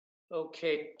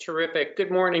Okay, terrific.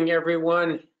 Good morning,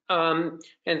 everyone. And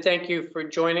thank you for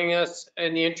joining us.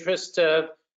 In the interest of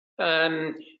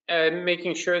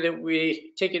making sure that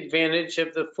we take advantage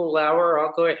of the full hour,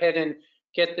 I'll go ahead and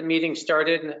get the meeting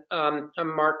started. I'm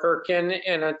Mark Erkin,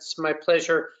 and it's my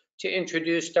pleasure to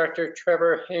introduce Dr.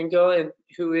 Trevor Angell,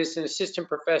 who is an assistant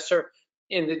professor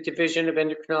in the Division of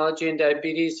Endocrinology and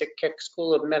Diabetes at Keck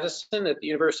School of Medicine at the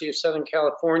University of Southern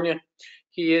California.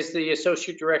 He is the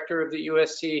Associate Director of the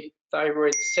USC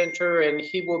Thyroid Center, and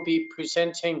he will be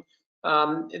presenting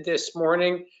this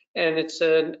morning. And it's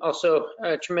also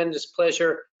a tremendous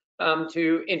pleasure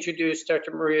to introduce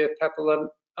Dr. Maria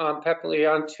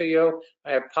Papaleontiou.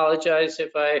 I apologize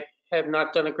if I have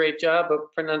not done a great job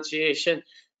of pronunciation,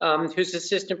 who's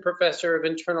Assistant Professor of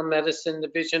Internal Medicine,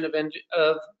 Division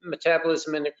of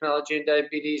Metabolism, Endocrinology, and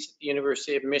Diabetes at the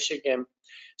University of Michigan.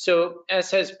 So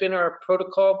as has been our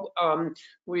protocol,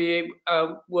 we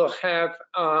will have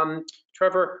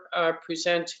Trevor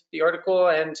present the article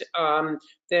and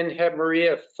then have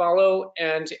Maria follow.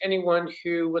 And anyone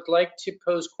who would like to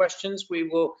pose questions, we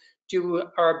will do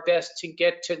our best to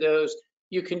get to those.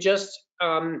 You can just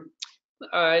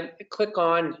click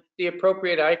on the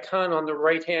appropriate icon on the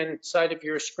right-hand side of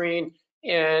your screen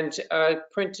and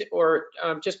print or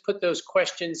just put those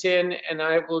questions in, and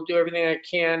I will do everything I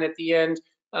can at the end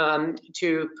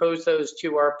to pose those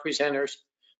to our presenters.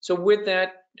 So with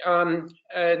that,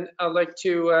 and I'd like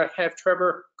to have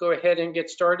Trevor go ahead and get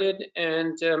started,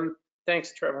 and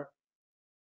thanks, Trevor.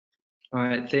 All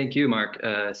right, thank you, Mark.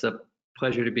 It's a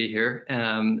pleasure to be here,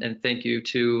 and thank you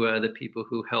to the people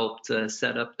who helped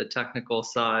set up the technical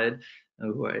side,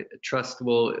 who I trust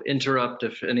will interrupt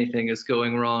if anything is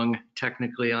going wrong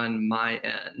technically on my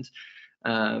end.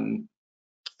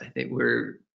 I think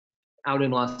we're out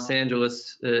in Los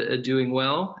Angeles doing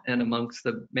well, and amongst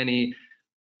the many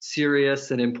serious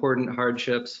and important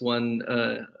hardships, one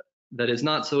that is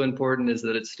not so important is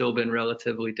that it's still been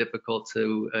relatively difficult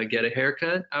to get a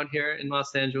haircut out here in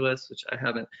Los Angeles, which I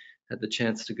haven't had the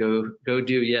chance to go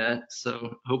do yet,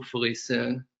 so hopefully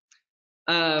soon.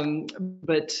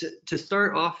 But to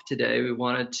start off today, we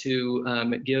wanted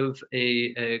to give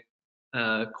a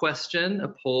question, a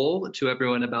poll to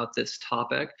everyone about this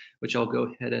topic, which I'll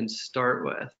go ahead and start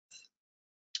with.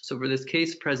 So for this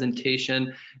case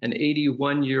presentation, an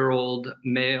 81-year-old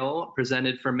male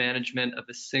presented for management of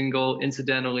a single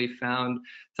incidentally found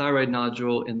thyroid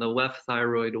nodule in the left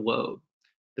thyroid lobe.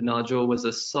 The nodule was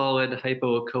a solid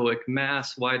hypoechoic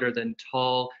mass, wider than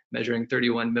tall, measuring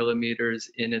 31 millimeters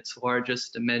in its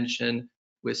largest dimension,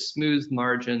 with smooth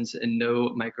margins and no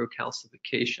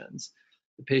microcalcifications.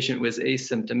 The patient was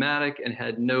asymptomatic and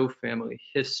had no family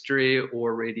history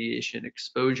or radiation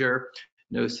exposure.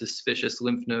 No suspicious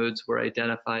lymph nodes were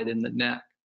identified in the neck.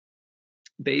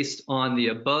 Based on the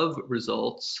above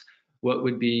results, what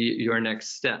would be your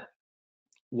next step?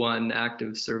 1,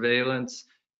 active surveillance.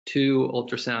 2,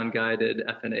 ultrasound-guided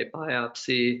FNA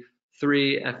biopsy.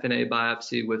 3, FNA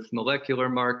biopsy with molecular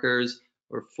markers.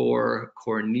 Or 4,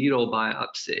 core needle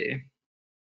biopsy.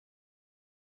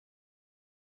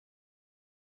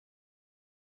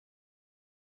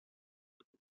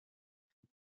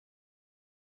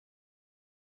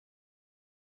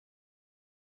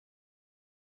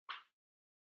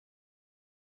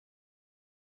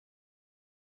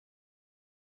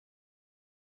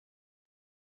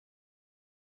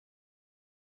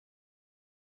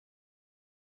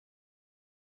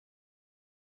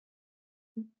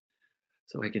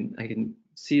 So I can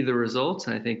see the results,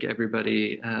 and I think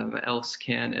everybody else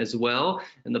can as well.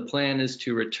 And the plan is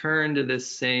to return to this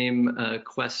same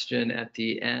question at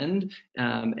the end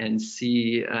and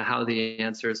see how the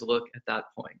answers look at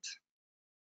that point.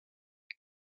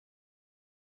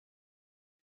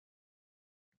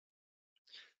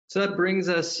 So that brings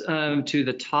us to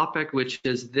the topic, which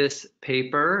is this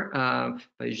paper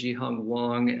by Jihong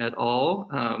Wang et al.,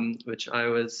 which I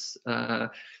was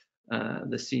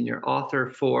the senior author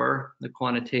for, the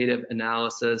quantitative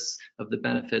analysis of the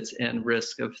benefits and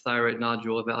risk of thyroid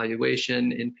nodule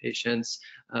evaluation in patients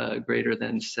greater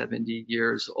than 70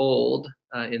 years old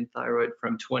in thyroid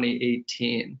from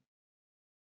 2018.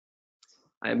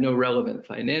 I have no relevant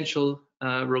financial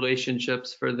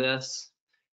relationships for this.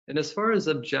 And as far as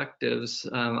objectives,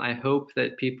 I hope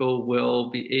that people will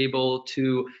be able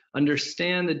to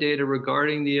understand the data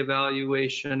regarding the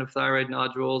evaluation of thyroid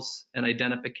nodules and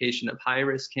identification of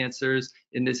high-risk cancers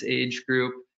in this age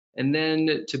group, and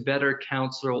then to better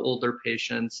counsel older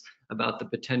patients about the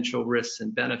potential risks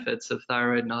and benefits of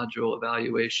thyroid nodule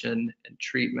evaluation and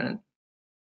treatment.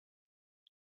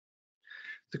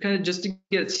 So kind of just to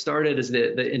get started as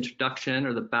the introduction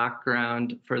or the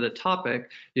background for the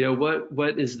topic,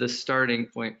 what is the starting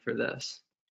point for this?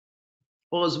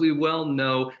 Well, as we well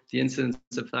know, the incidence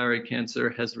of thyroid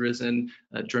cancer has risen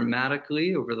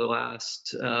dramatically over the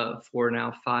last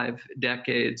 5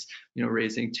 decades,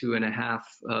 raising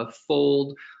 2.5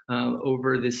 fold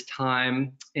over this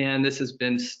time. And this has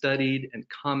been studied and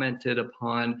commented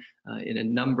upon in a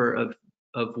number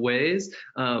of ways,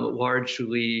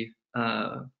 largely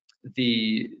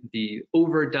the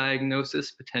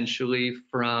overdiagnosis potentially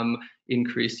from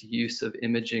increased use of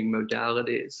imaging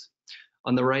modalities.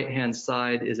 On the right-hand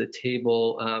side is a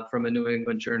table from a New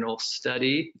England Journal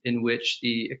study in which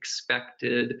the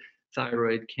expected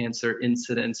thyroid cancer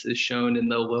incidence is shown in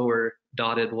the lower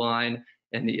dotted line,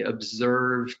 and the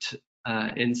observed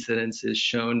incidence is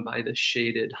shown by the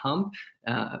shaded hump,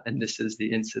 and this is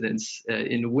the incidence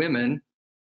in women.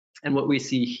 And what we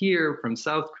see here from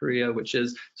South Korea, which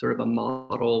is sort of a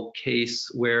model case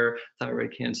where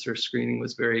thyroid cancer screening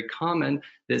was very common,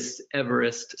 this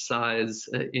Everest size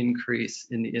increase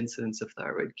in the incidence of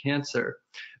thyroid cancer.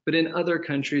 But in other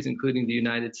countries, including the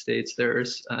United States,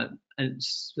 there's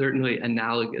certainly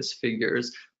analogous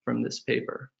figures from this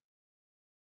paper.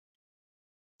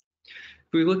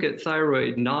 If we look at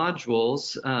thyroid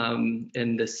nodules,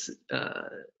 and this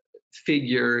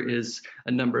figure is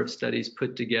a number of studies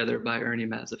put together by Ernie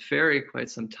Mazzaferri quite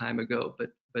some time ago,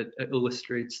 but it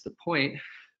illustrates the point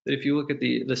that if you look at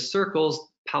the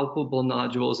circles, palpable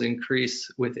nodules increase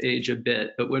with age a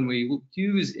bit, but when we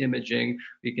use imaging,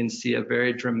 we can see a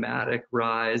very dramatic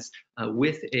rise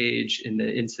with age in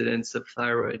the incidence of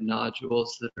thyroid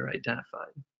nodules that are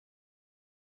identified.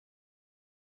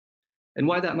 And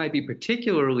why that might be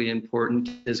particularly important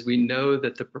is we know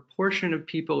that the proportion of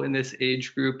people in this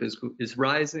age group is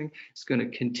rising. It's going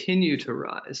to continue to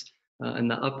rise. In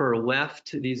the upper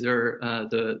left, these are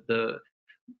the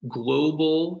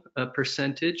global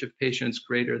percentage of patients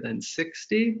greater than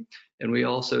 60. And we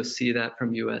also see that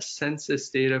from US Census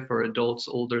data for adults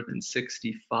older than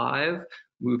 65,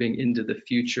 moving into the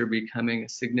future, becoming a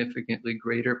significantly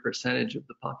greater percentage of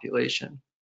the population.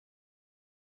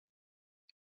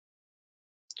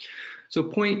 So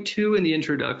point 2 in the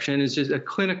introduction is just a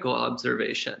clinical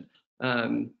observation,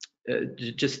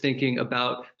 just thinking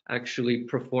about actually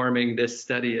performing this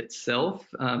study itself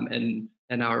and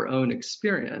our own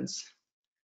experience.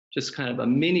 Just kind of a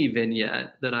mini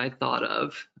vignette that I thought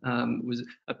of was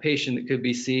a patient that could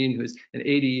be seen who's an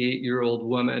 88-year-old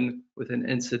woman with an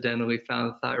incidentally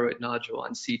found thyroid nodule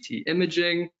on CT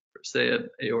imaging for, say, an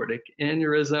aortic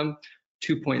aneurysm.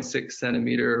 2.6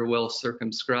 centimeter, well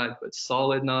circumscribed but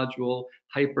solid nodule,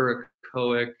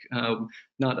 hyperechoic,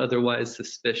 not otherwise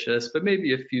suspicious, but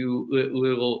maybe a few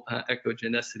little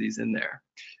echogenicities in there.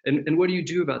 And what do you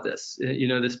do about this?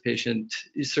 This patient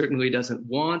certainly doesn't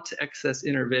want excess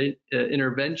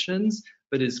interventions,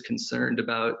 but is concerned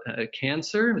about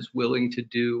cancer, is willing to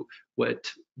do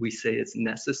what we say is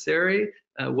necessary.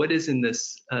 What is in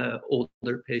this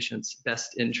older patient's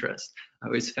best interest? I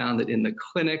always found that in the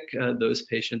clinic, those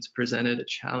patients presented a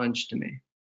challenge to me.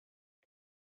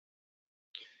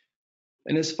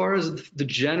 And as far as the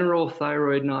general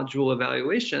thyroid nodule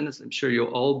evaluation, as I'm sure you'll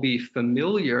all be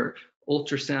familiar,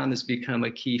 ultrasound has become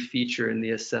a key feature in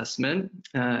the assessment,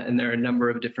 and there are a number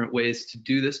of different ways to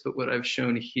do this, but what I've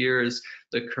shown here is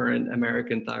the current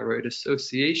American Thyroid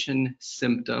Association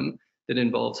symptom that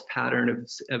involves pattern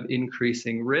of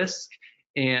increasing risk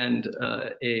and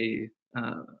a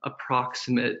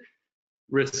approximate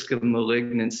risk of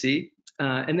malignancy.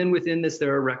 And then within this,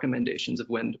 there are recommendations of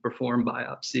when to perform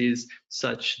biopsies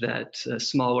such that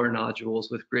smaller nodules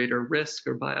with greater risk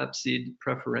are biopsied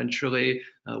preferentially,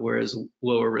 whereas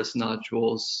lower risk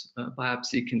nodules,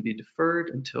 biopsy can be deferred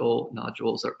until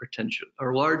nodules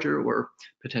are larger or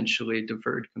potentially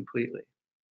deferred completely.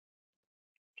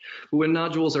 When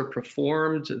nodules are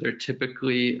performed, they're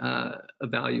typically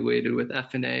evaluated with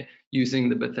FNA using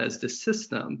the Bethesda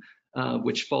system,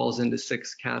 which falls into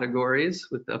 6 categories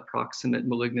with approximate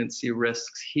malignancy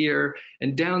risks here.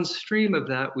 And downstream of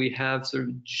that, we have sort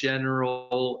of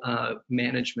general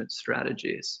management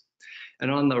strategies.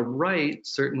 And on the right,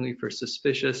 certainly for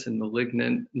suspicious and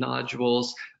malignant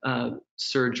nodules,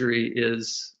 surgery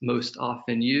is most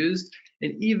often used.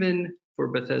 And even for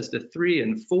Bethesda 3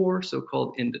 and 4,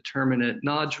 so-called indeterminate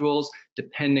nodules,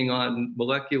 depending on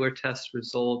molecular test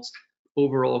results,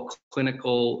 overall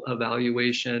clinical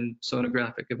evaluation,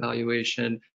 sonographic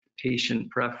evaluation, patient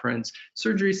preference,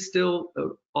 surgery still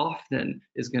often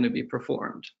is going to be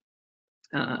performed.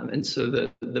 And so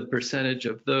the percentage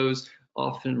of those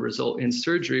often result in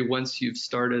surgery once you've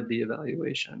started the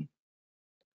evaluation.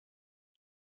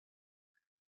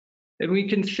 And we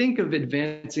can think of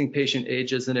advancing patient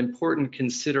age as an important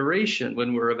consideration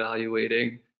when we're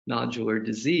evaluating nodular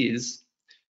disease.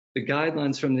 The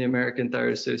guidelines from the American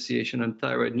Thyroid Association on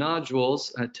thyroid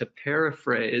nodules, to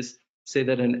paraphrase, say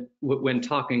that when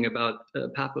talking about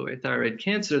papillary thyroid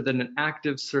cancer, that an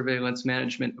active surveillance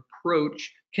management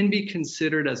approach can be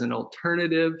considered as an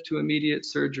alternative to immediate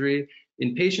surgery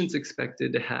in patients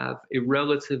expected to have a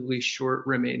relatively short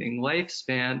remaining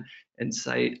lifespan and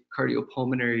cite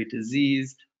cardiopulmonary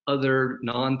disease, other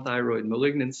non-thyroid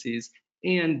malignancies,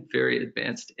 and very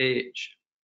advanced age.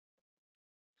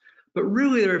 But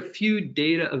really, there are few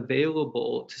data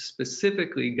available to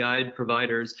specifically guide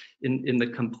providers in the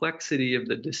complexity of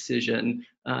the decision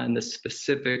and the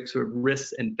specific sort of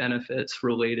risks and benefits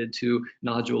related to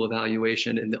nodule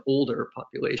evaluation in the older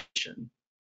population.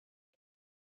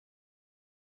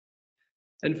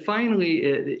 And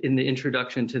finally, in the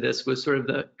introduction to this was sort of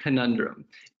the conundrum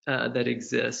that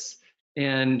exists.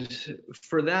 And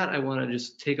for that, I want to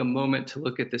just take a moment to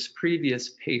look at this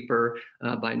previous paper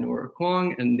by Nora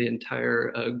Kwong and the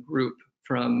entire group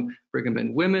from Brigham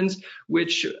and Women's,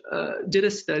 which did a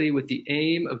study with the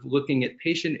aim of looking at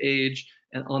patient age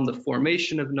and on the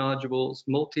formation of nodules,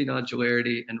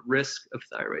 multinodularity, and risk of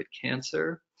thyroid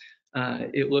cancer.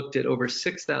 It looked at over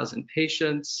 6,000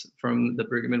 patients from the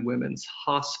Brigham and Women's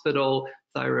Hospital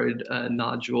thyroid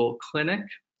nodule clinic,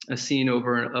 seen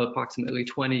over an approximately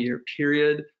 20-year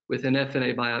period with an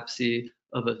FNA biopsy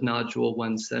of a nodule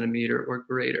 1 centimeter or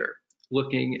greater,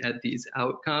 looking at these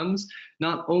outcomes,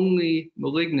 not only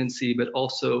malignancy, but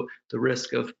also the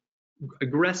risk of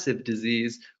aggressive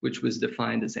disease, which was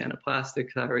defined as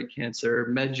anaplastic thyroid cancer,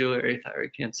 medullary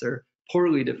thyroid cancer,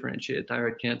 poorly differentiated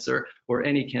thyroid cancer, or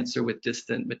any cancer with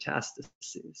distant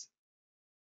metastases.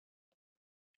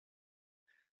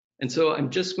 And so I'm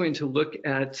just going to look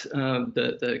at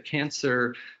the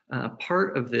cancer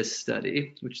part of this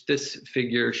study, which this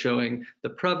figure showing the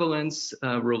prevalence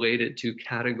related to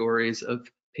categories of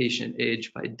patient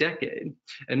age by decade.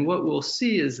 And what we'll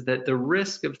see is that the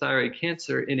risk of thyroid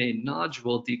cancer in a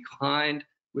nodule declined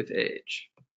with age.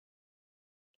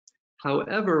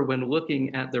 However, when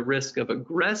looking at the risk of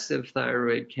aggressive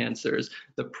thyroid cancers,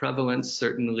 the prevalence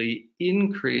certainly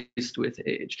increased with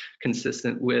age,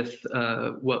 consistent with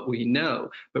what we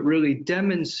know, but really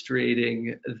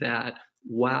demonstrating that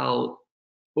while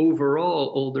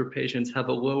overall older patients have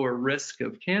a lower risk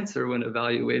of cancer when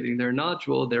evaluating their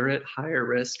nodule, they're at higher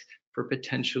risk for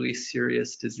potentially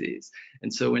serious disease.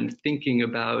 And so when thinking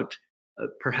about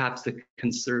perhaps the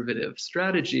conservative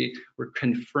strategy, we're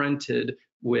confronted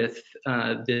with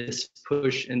this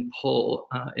push and pull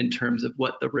in terms of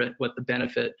what the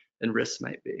benefit and risk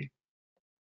might be.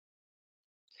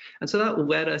 And so that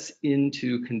led us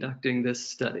into conducting this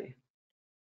study.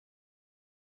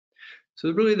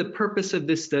 So really the purpose of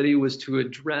this study was to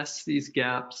address these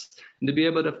gaps and to be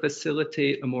able to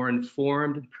facilitate a more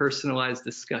informed and personalized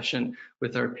discussion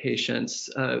with our patients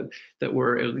that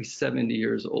were at least 70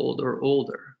 years old or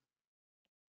older.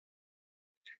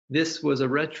 This was a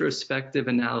retrospective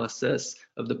analysis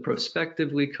of the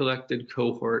prospectively collected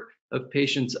cohort of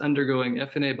patients undergoing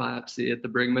FNA biopsy at the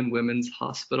Brigham and Women's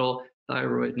Hospital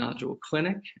Thyroid Nodule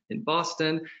Clinic in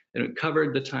Boston, and it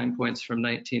covered the time points from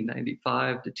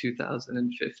 1995 to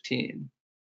 2015.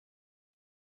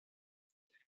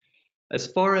 As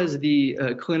far as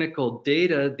the clinical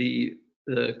data, the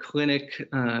clinic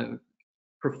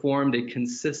performed a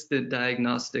consistent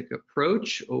diagnostic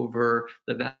approach over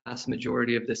the vast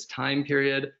majority of this time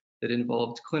period that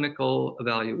involved clinical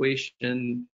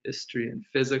evaluation, history and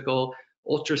physical,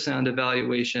 ultrasound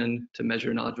evaluation to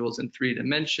measure nodules in 3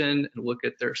 dimension and look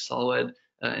at their solid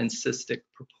and cystic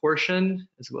proportion,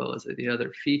 as well as the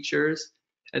other features.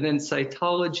 And then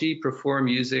cytology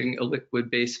performed using a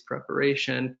liquid-based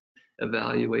preparation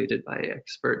evaluated by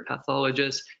expert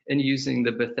pathologists and using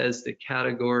the Bethesda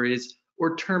categories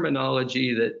or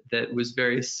terminology that was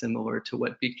very similar to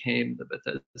what became the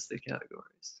Bethesda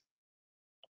categories.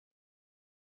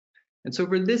 And so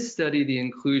for this study, the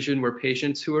inclusion were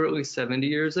patients who were at least 70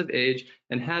 years of age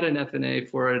and had an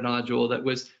FNA for a nodule that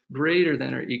was greater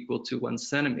than or equal to 1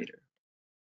 centimeter.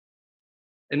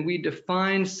 And we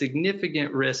defined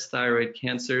significant risk thyroid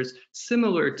cancers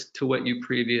similar to what you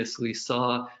previously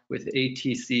saw with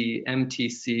ATC,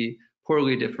 MTC,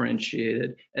 poorly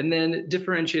differentiated, and then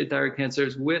differentiated thyroid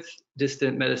cancers with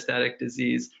distant metastatic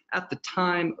disease at the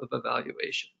time of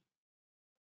evaluation.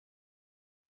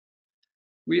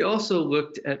 We also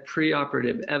looked at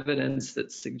preoperative evidence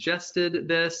that suggested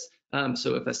this.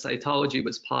 So if a cytology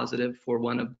was positive for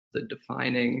one of the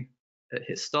defining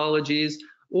histologies,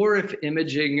 or if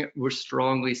imaging were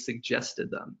strongly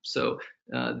suggested them. So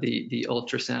the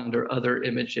ultrasound or other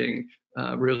imaging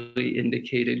really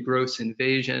indicated gross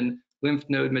invasion, lymph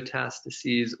node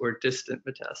metastases, or distant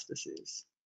metastases.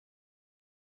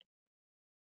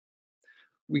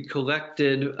 We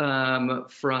collected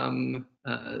from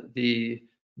the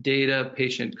data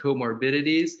patient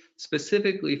comorbidities,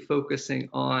 specifically focusing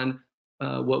on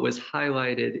what was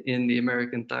highlighted in the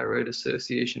American Thyroid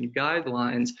Association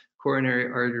guidelines, coronary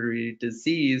artery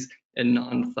disease, and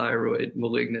non-thyroid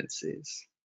malignancies.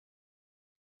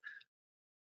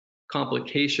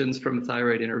 Complications from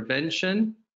thyroid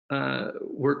intervention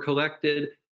were collected,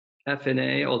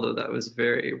 FNA, although that was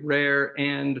very rare,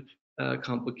 and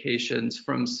complications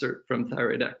from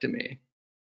thyroidectomy.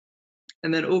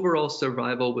 And then overall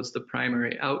survival was the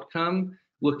primary outcome,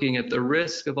 looking at the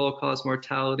risk of all-cause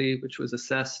mortality, which was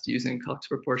assessed using Cox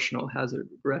proportional hazard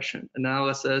regression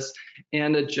analysis,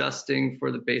 and adjusting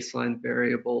for the baseline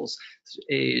variables,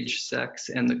 age, sex,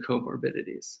 and the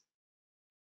comorbidities.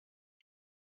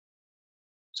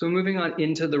 So moving on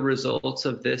into the results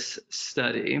of this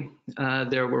study,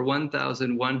 there were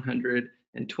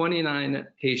 1,129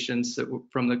 patients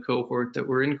from the cohort that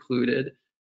were included,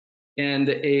 and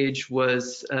the age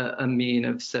was a mean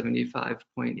of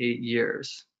 75.8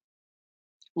 years.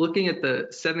 Looking at the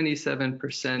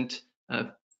 77%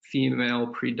 female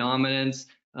predominance,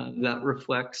 that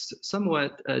reflects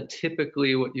somewhat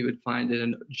typically what you would find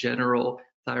in a general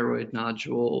thyroid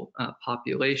nodule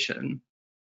population.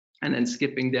 And then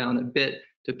skipping down a bit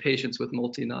to patients with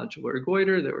multinodular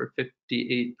goiter, there were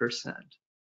 58%.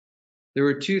 There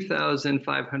were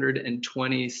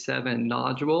 2,527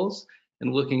 nodules,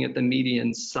 and looking at the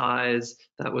median size,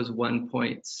 that was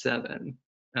 1.7,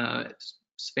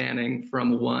 spanning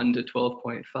from 1 to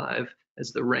 12.5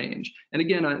 as the range. And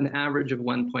again, an average of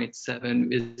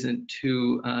 1.7 isn't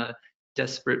too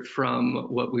desperate from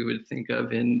what we would think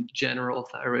of in general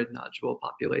thyroid nodule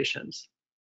populations.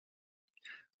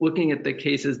 Looking at the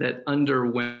cases that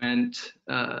underwent,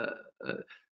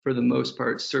 for the most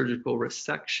part, surgical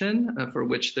resection, for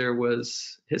which there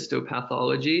was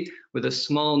histopathology, with a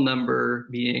small number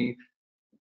being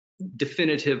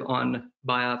definitive on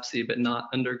biopsy but not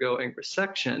undergoing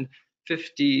resection,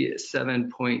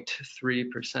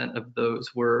 57.3% of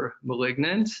those were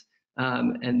malignant.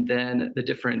 And then the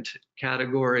different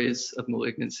categories of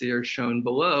malignancy are shown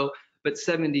below, but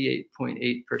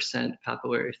 78.8%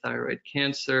 papillary thyroid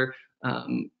cancer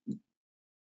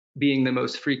being the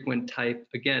most frequent type,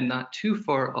 again, not too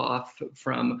far off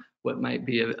from what might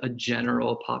be a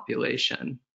general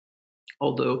population.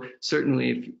 Although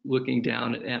certainly if looking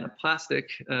down at anaplastic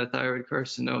thyroid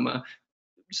carcinoma,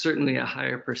 certainly a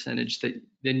higher percentage than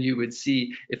you would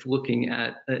see if looking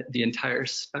at the entire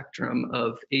spectrum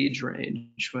of age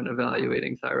range when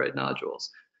evaluating thyroid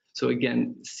nodules. So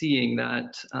again, seeing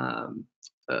that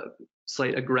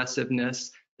slight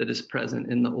aggressiveness that is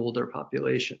present in the older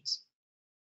populations.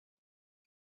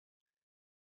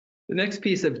 The next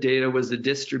piece of data was the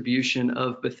distribution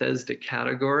of Bethesda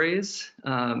categories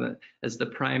as the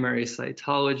primary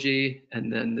cytology, and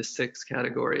then the 6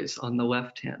 categories on the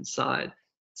left-hand side.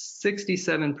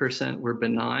 67% were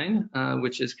benign,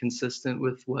 which is consistent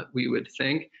with what we would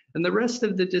think, and the rest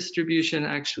of the distribution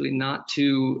actually not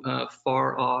too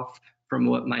far off from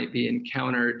what might be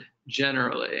encountered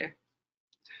generally.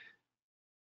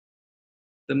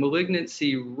 The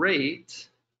malignancy rate,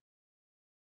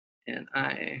 and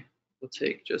I will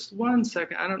take just 1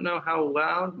 second. I don't know how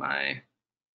loud my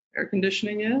air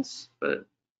conditioning is, but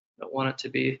I don't want it to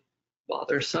be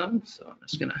bothersome, so I'm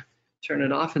just gonna turn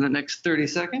it off in the next 30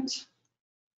 seconds.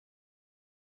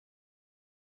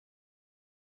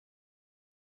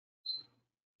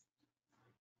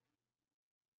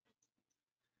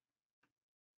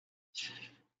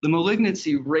 The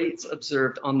malignancy rates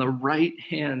observed on the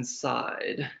right-hand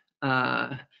side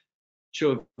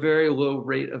show a very low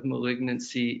rate of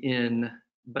malignancy in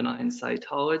benign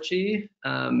cytology,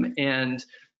 and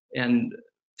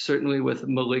certainly with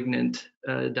malignant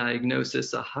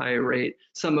diagnosis, a high rate,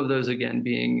 some of those again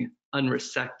being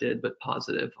unresected but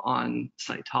positive on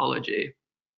cytology.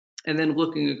 And then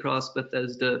looking across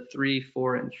Bethesda 3,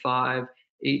 4, and 5,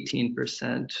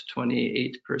 18%,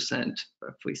 28%,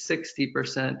 roughly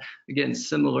 60%, again,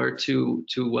 similar to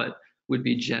what would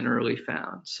be generally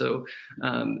found. So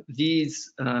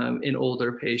these in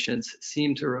older patients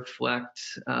seem to reflect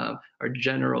our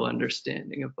general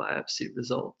understanding of biopsy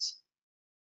results.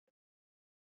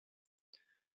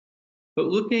 But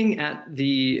looking at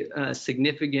the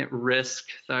significant risk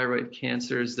thyroid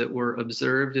cancers that were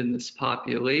observed in this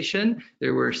population,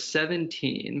 there were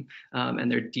 17,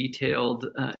 and they're detailed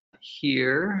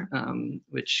here,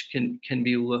 which can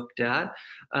be looked at.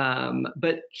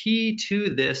 But key to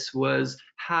this was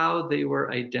how they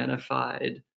were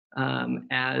identified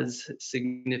as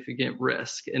significant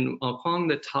risk. And along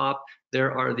the top,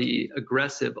 there are the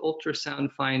aggressive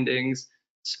ultrasound findings,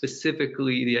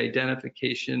 specifically the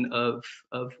identification of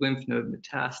lymph node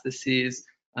metastases,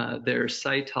 their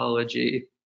cytology,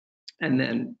 and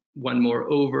then one more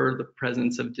over, the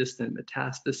presence of distant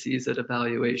metastases at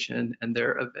evaluation and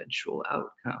their eventual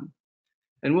outcome.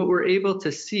 And what we're able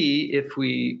to see if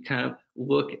we kind of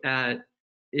look at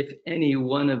if any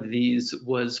one of these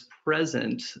was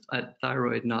present at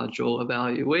thyroid nodule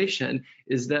evaluation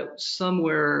is that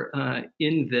somewhere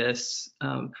in this,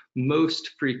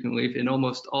 most frequently, in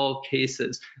almost all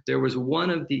cases, there was one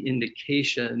of the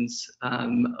indications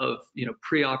of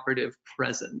preoperative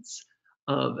presence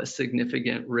of a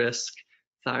significant risk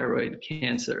thyroid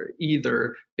cancer,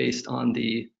 either based on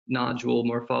the nodule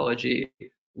morphology,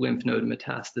 lymph node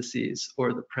metastases,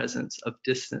 or the presence of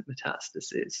distant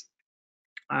metastases.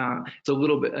 It's a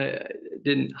little bit,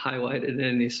 didn't highlight it in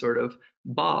any sort of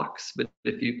box, but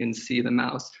if you can see the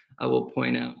mouse, I will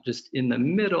point out just in the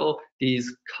middle,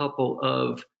 these couple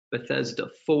of Bethesda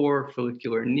 4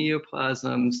 follicular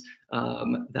neoplasms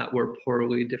that were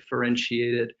poorly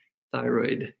differentiated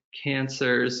thyroid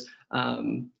cancers.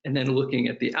 And then looking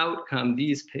at the outcome,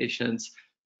 these patients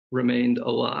remained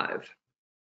alive.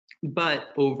 But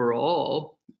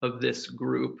overall of this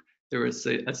group, there was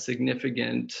a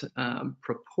significant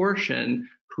proportion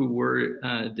who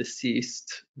were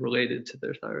deceased related to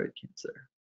their thyroid cancer.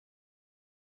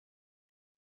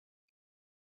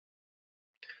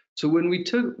 So when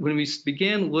we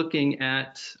began looking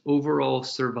at overall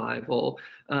survival,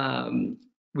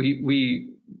 what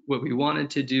we wanted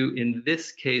to do in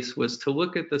this case was to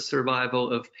look at the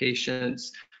survival of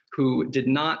patients who did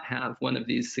not have one of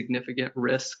these significant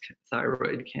risk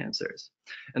thyroid cancers.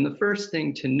 And the first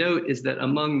thing to note is that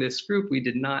among this group, we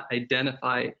did not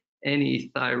identify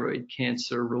any thyroid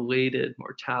cancer related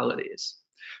mortalities.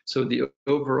 So the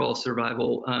overall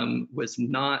survival was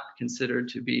not considered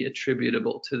to be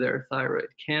attributable to their thyroid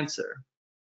cancer.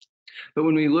 But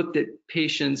when we looked at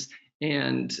patients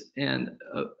and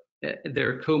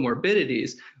their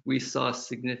comorbidities, we saw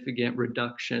significant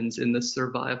reductions in the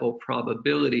survival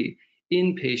probability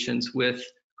in patients with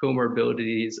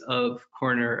comorbidities of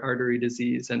coronary artery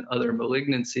disease and other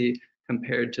malignancy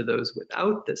compared to those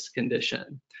without this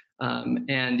condition.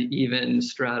 And even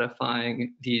stratifying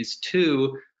these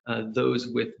two, those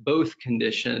with both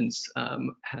conditions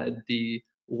had the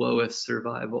lowest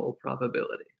survival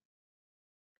probability.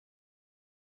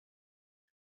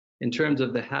 In terms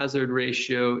of the hazard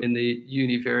ratio in the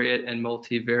univariate and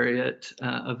multivariate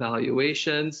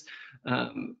evaluations,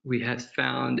 we have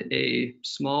found a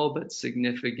small but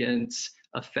significant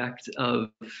effect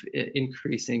of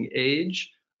increasing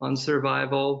age on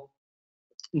survival.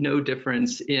 No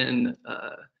difference in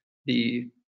the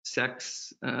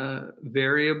sex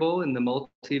variable in the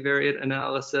multivariate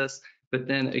analysis, but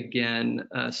then again,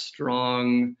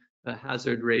 strong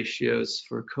hazard ratios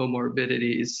for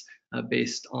comorbidities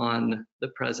based on the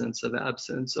presence of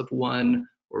absence of one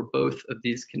or both of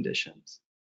these conditions.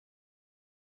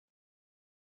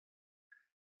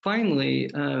 Finally,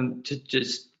 to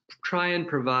just try and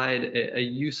provide a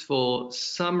useful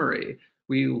summary,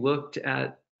 we looked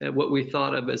at what we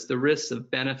thought of as the risks of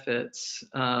benefits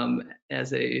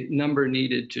as a number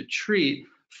needed to treat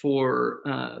for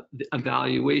the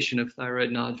evaluation of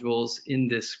thyroid nodules in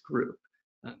this group.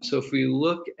 So if we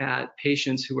look at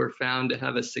patients who were found to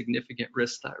have a significant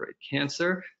risk thyroid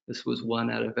cancer, this was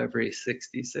 1 out of every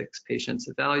 66 patients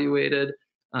evaluated.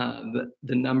 The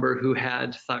number who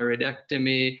had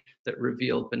thyroidectomy that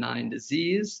revealed benign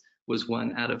disease was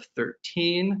 1 out of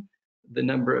 13. The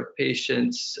number of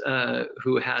patients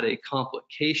who had a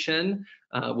complication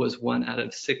was 1 out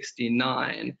of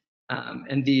 69.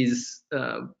 And these,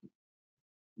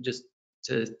 just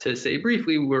to say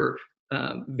briefly, were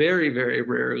very, very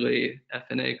rarely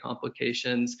FNA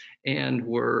complications and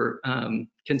were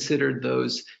considered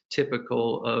those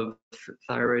typical of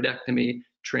thyroidectomy,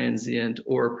 transient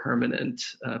or permanent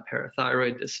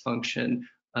parathyroid dysfunction,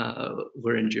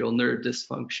 laryngeal nerve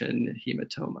dysfunction,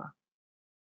 hematoma.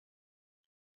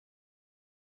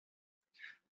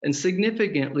 And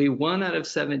significantly, 1 out of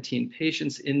 17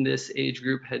 patients in this age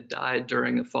group had died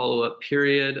during a follow-up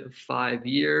period of 5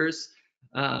 years.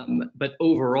 But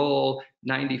overall,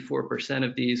 94%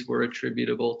 of these were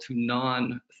attributable to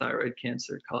non-thyroid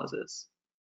cancer causes.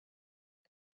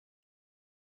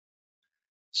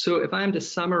 So if I'm to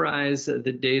summarize the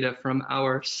data from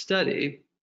our study,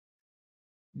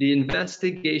 the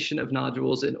investigation of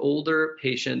nodules in older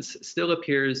patients still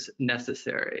appears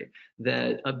necessary,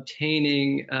 that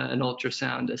obtaining an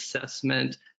ultrasound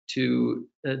assessment to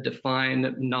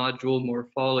define nodule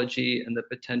morphology and the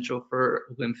potential for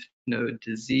lymph node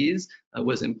disease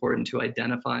was important to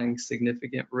identifying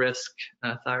significant risk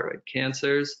thyroid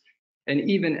cancers. And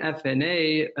even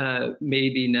FNA may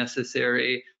be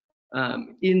necessary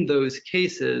in those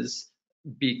cases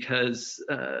because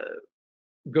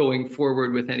going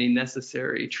forward with any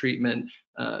necessary treatment,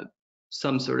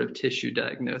 some sort of tissue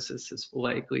diagnosis is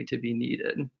likely to be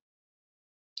needed.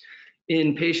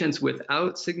 In patients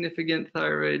without significant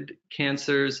thyroid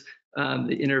cancers,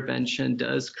 the intervention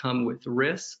does come with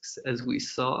risks, as we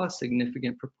saw, a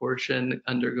significant proportion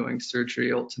undergoing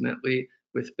surgery ultimately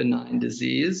with benign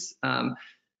disease,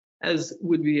 as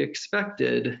would be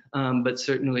expected, but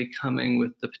certainly coming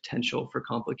with the potential for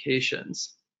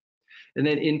complications. And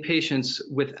then in patients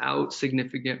without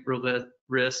significant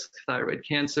risk thyroid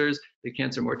cancers, the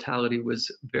cancer mortality was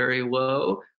very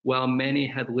low, while many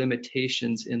had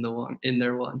limitations in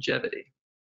their longevity.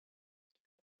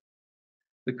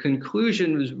 The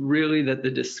conclusion was really that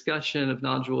the discussion of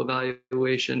nodule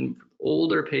evaluation for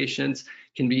older patients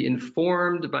can be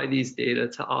informed by these data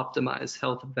to optimize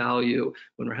health value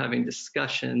when we're having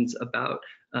discussions about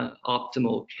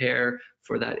optimal care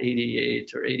for that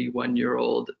 88 or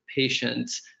 81-year-old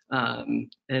patient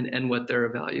and what their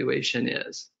evaluation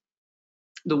is.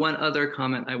 The one other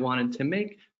comment I wanted to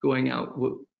make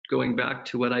going back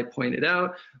to what I pointed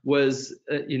out was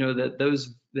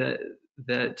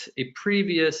that a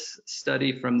previous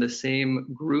study from the same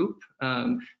group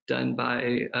done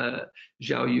by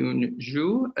Xiaoyun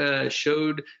Zhu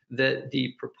showed that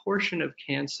the proportion of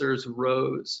cancers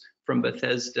rose from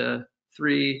Bethesda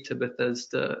 3 to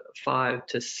Bethesda 5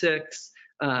 to 6,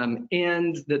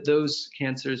 and that those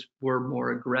cancers were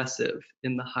more aggressive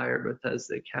in the higher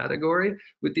Bethesda category,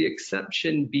 with the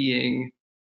exception being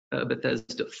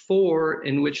Bethesda 4,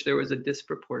 in which there was a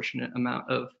disproportionate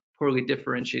amount of poorly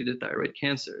differentiated thyroid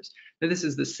cancers. Now, this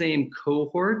is the same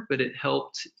cohort, but it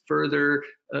helped further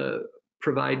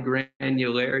provide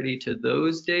granularity to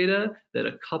those data that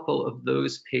a couple of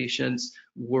those patients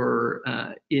were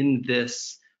in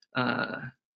this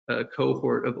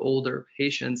cohort of older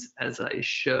patients, as I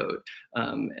showed.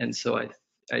 And so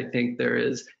I think there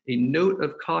is a note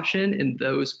of caution in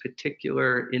those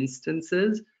particular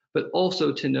instances, but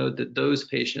also to note that those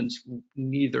patients,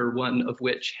 neither one of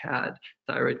which had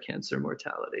thyroid cancer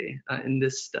mortality in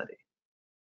this study.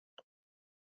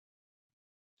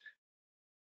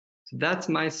 So that's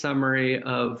my summary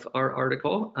of our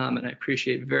article, and I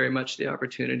appreciate very much the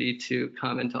opportunity to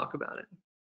come and talk about it.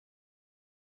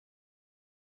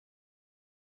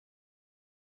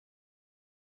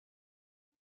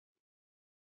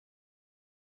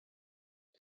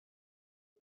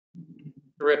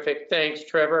 Terrific. Thanks,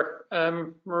 Trevor.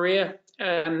 Maria,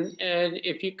 and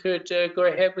if you could go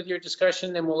ahead with your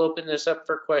discussion, then we'll open this up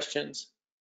for questions.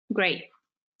 Great.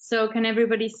 So can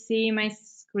everybody see my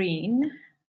screen?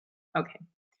 Okay.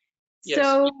 Yes.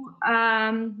 So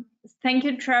thank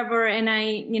you, Trevor. And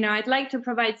I'd like to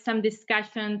provide some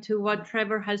discussion to what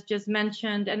Trevor has just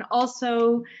mentioned, and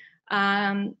also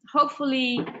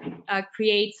hopefully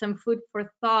create some food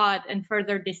for thought and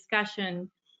further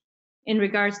discussion in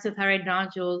regards to thyroid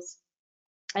nodules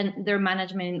and their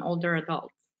management in older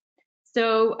adults.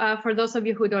 So for those of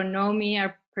you who don't know me,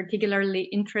 I'm particularly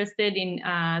interested in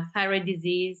thyroid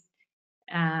disease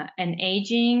and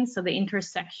aging, so the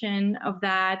intersection of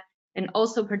that, and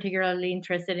also particularly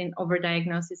interested in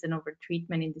overdiagnosis and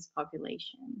overtreatment in this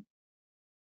population.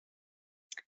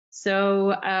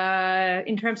 So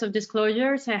in terms of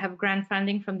disclosures, I have grant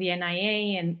funding from the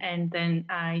NIA and then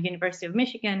University of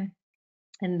Michigan.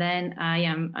 And then I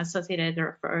am associate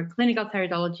editor for clinical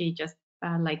thyroidology, just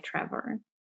like Trevor.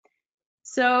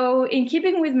 So in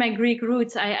keeping with my Greek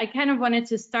roots, I kind of wanted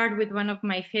to start with one of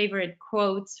my favorite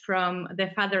quotes from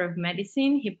the father of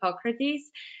medicine,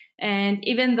 Hippocrates. And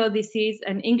even though this is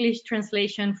an English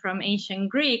translation from ancient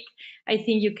Greek, I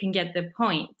think you can get the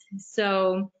point.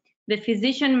 So the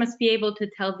physician must be able to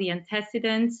tell the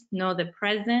antecedents, know the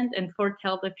present, and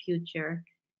foretell the future.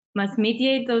 Must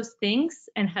mediate those things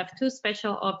and have two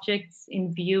special objects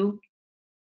in view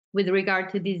with regard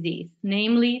to disease,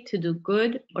 namely to do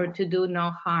good or to do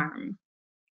no harm.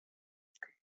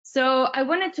 So I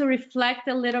wanted to reflect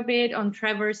a little bit on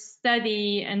Trevor's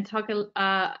study and talk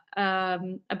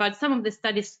about some of the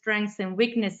study's strengths and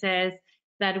weaknesses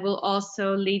that will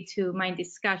also lead to my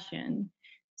discussion.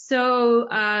 So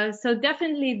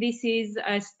definitely this is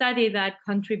a study that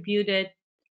contributed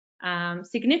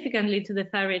significantly to the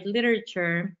thyroid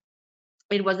literature.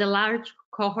 It was a large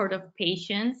cohort of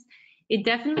patients, it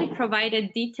definitely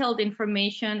provided detailed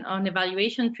information on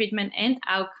evaluation, treatment, and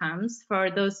outcomes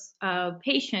for those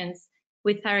patients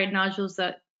with thyroid nodules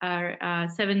that are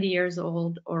 70 years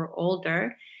old or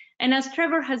older. And as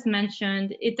Trevor has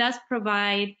mentioned, it does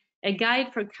provide a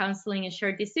guide for counseling and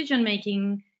shared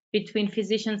decision-making between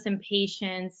physicians and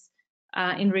patients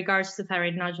in regards to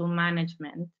thyroid nodule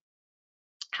management.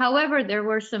 However, there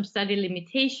were some study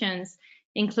limitations,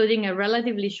 including a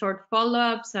relatively short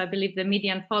follow-up. So I believe the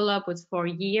median follow-up was 4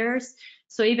 years.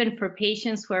 So even for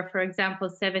patients who are, for example,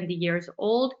 70 years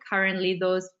old, currently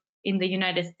those in the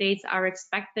United States are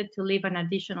expected to live an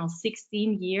additional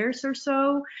 16 years or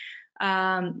so.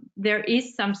 There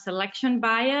is some selection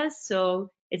bias,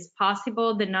 so it's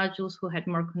possible the nodules who had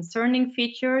more concerning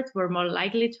features were more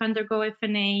likely to undergo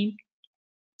FNA.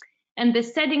 And the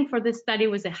setting for the study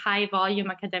was a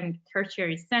high-volume academic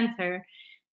tertiary center,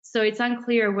 so it's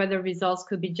unclear whether results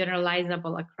could be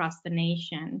generalizable across the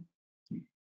nation.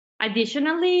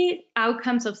 Additionally,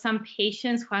 outcomes of some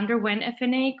patients who underwent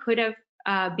FNA could have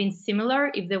been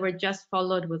similar if they were just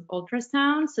followed with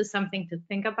ultrasound, so something to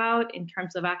think about in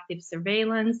terms of active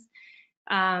surveillance.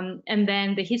 And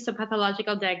then the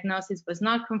histopathological diagnosis was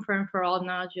not confirmed for all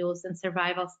nodules, and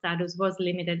survival status was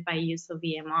limited by use of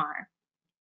EMR.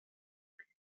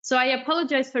 So I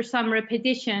apologize for some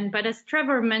repetition, but as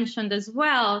Trevor mentioned as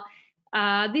well,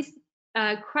 these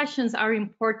questions are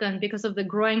important because of the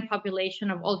growing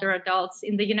population of older adults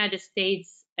in the United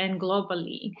States and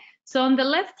globally. So on the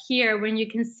left here, when you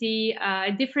can see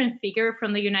a different figure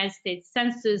from the United States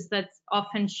Census that's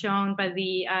often shown by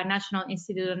the National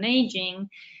Institute on Aging,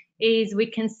 is we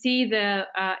can see the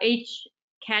age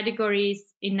categories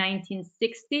in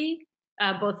 1960,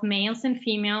 both males and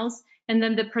females, and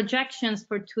then the projections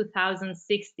for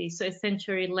 2060, so a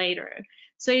century later.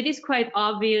 So it is quite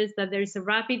obvious that there is a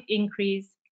rapid increase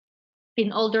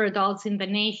in older adults in the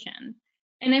nation.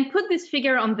 And I put this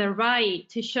figure on the right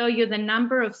to show you the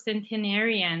number of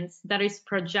centenarians that is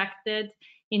projected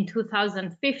in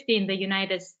 2050 in the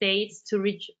United States to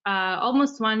reach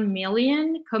almost 1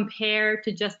 million compared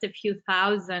to just a few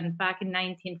thousand back in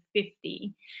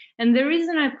 1950. And the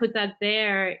reason I put that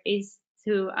there is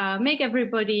to make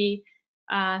everybody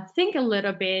think a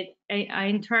little bit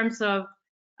in terms of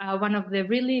one of the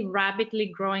really rapidly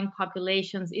growing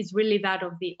populations is really that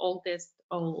of the oldest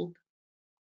old.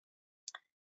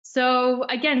 So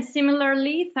again,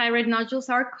 similarly, thyroid nodules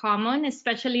are common,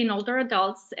 especially in older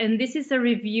adults. And this is a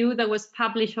review that was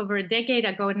published over a decade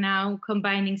ago now,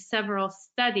 combining several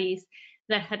studies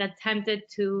that had attempted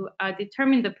to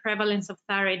determine the prevalence of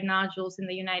thyroid nodules in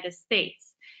the United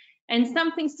States. And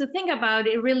some things to think about,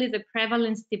 really the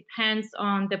prevalence depends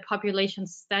on the population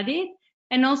studied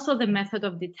and also the method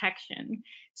of detection.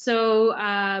 So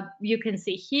you can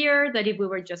see here that if we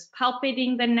were just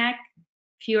palpating the neck,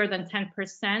 fewer than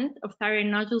 10% of thyroid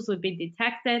nodules would be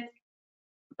detected.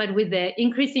 But with the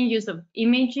increasing use of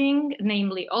imaging,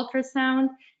 namely ultrasound,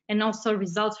 and also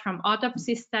results from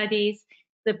autopsy studies,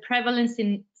 the prevalence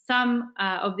in some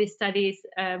of these studies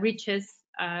reaches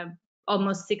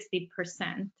almost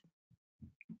 60%.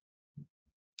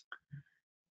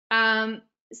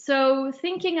 So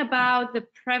thinking about the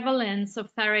prevalence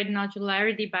of thyroid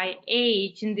nodularity by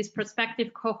age in this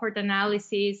prospective cohort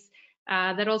analysis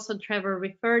that also Trevor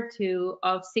referred to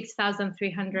of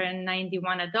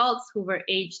 6,391 adults who were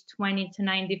aged 20 to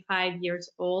 95 years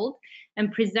old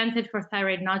and presented for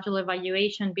thyroid nodule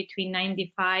evaluation between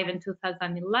 95 and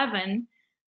 2011,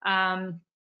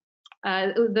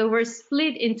 they were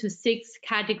split into 6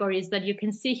 categories that you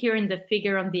can see here in the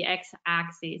figure on the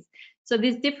x-axis. So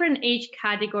these different age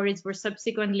categories were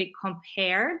subsequently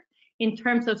compared in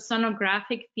terms of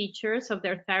sonographic features of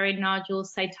their thyroid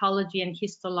nodules, cytology, and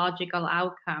histological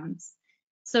outcomes.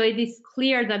 So it is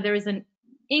clear that there is an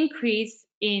increase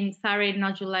in thyroid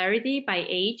nodularity by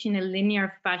age in a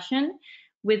linear fashion,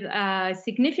 with a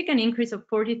significant increase of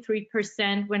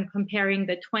 43% when comparing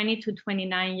the 20 to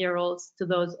 29-year-olds to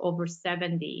those over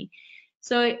 70.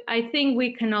 So I think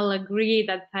we can all agree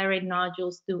that thyroid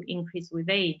nodules do increase with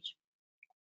age.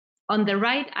 On the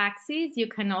right axis, you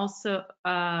can also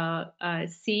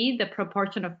see the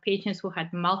proportion of patients who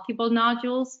had multiple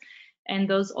nodules, and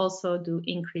those also do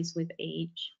increase with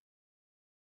age.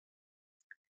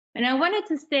 And I wanted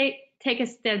to take a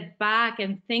step back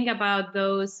and think about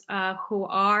those who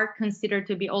are considered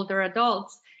to be older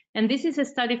adults. And this is a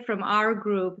study from our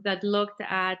group that looked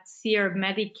at SEER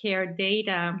Medicare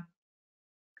data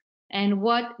and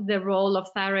what the role of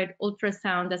thyroid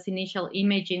ultrasound as initial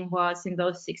imaging was in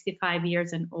those 65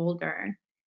 years and older.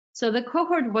 So the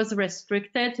cohort was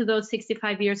restricted to those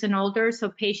 65 years and older, so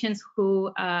patients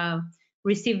who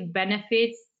received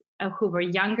benefits who were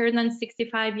younger than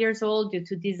 65 years old due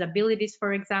to disabilities,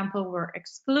 for example, were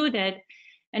excluded.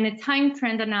 And a time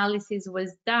trend analysis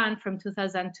was done from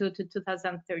 2002 to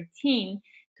 2013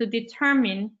 to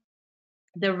determine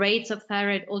the rates of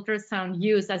thyroid ultrasound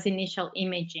use as initial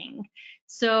imaging.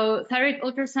 So thyroid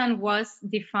ultrasound was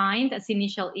defined as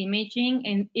initial imaging,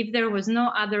 and if there was no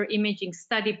other imaging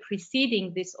study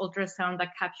preceding this ultrasound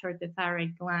that captured the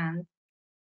thyroid gland.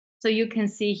 So you can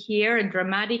see here a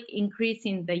dramatic increase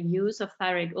in the use of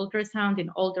thyroid ultrasound in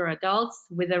older adults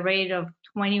with a rate of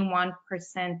 21%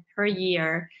 per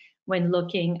year when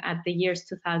looking at the years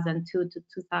 2002 to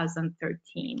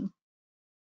 2013.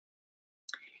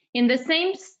 In the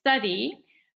same study,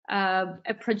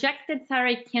 a projected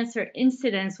thyroid cancer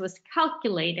incidence was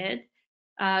calculated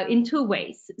in two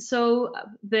ways. So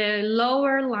the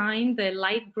lower line, the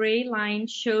light gray line,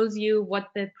 shows you what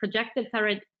the projected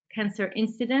thyroid cancer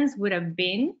incidence would have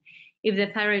been if the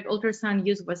thyroid ultrasound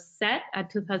use was set at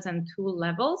 2002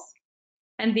 levels.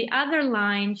 And the other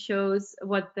line shows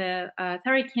what the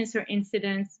thyroid cancer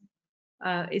incidence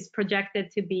was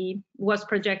projected to be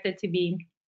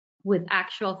with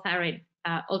actual thyroid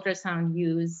ultrasound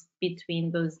use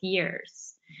between those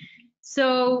years.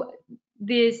 So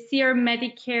the SEER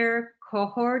Medicare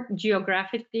cohort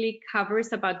geographically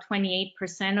covers about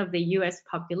 28% of the US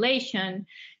population.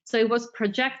 So it was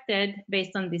projected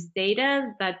based on this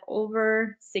data that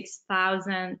over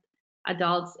 6,000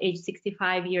 adults aged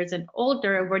 65 years and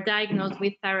older were diagnosed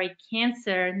with thyroid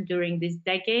cancer during this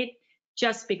decade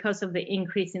just because of the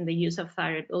increase in the use of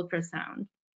thyroid ultrasound.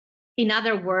 In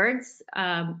other words,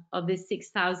 of these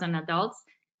 6,000 adults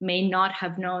may not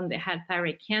have known they had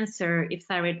thyroid cancer if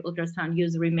thyroid ultrasound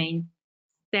use remained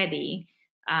steady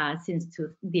since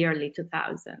the early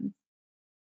 2000s.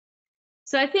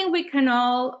 So I think we can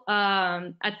all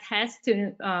attest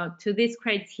to these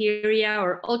criteria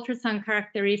or ultrasound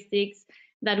characteristics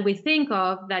that we think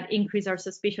of that increase our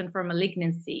suspicion for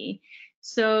malignancy.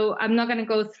 So I'm not going to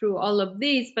go through all of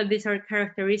these, but these are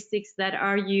characteristics that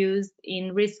are used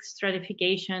in risk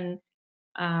stratification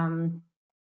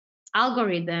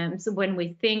algorithms when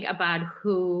we think about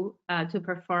who to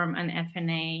perform an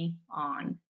FNA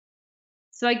on.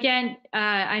 So again,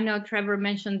 I know Trevor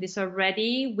mentioned this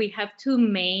already. We have two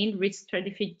main risk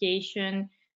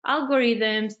stratification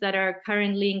algorithms that are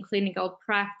currently in clinical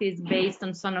practice based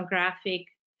on sonographic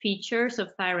features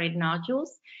of thyroid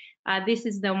nodules. This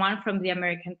is the one from the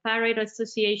American Thyroid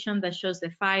Association that shows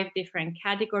the 5 different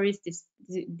categories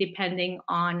depending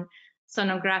on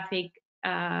sonographic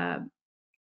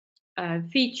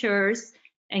features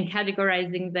and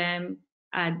categorizing them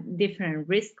at different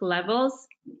risk levels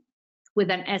with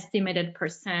an estimated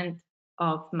 %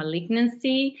 of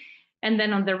malignancy. And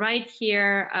then on the right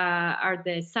here are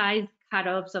the size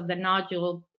cutoffs of the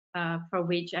nodule for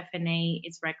which FNA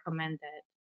is recommended.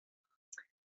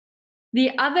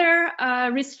 The other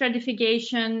risk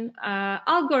stratification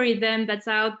algorithm that's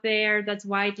out there that's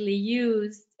widely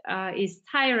used is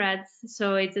TIRADS.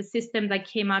 So it's a system that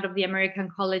came out of the American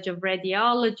College of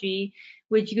Radiology,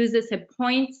 which uses a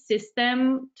point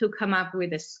system to come up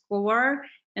with a score.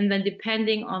 And then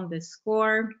depending on the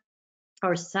score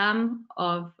or sum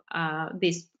of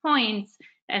these points,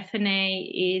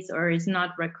 FNA is or is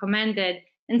not recommended.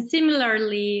 And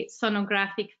similarly,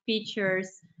 sonographic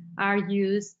features are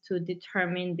used to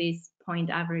determine these point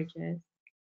averages.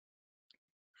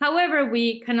 However,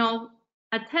 we can all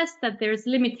attest that there's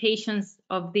limitations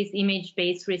of these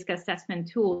image-based risk assessment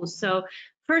tools. So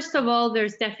first of all,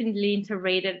 there's definitely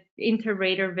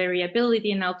inter-rater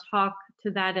variability, and I'll talk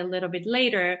to that a little bit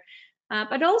later.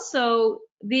 But also,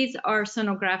 these are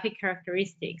sonographic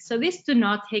characteristics. So these do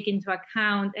not take into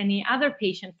account any other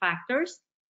patient factors,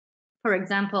 for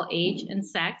example, age and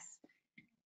sex.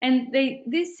 And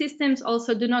these systems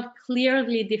also do not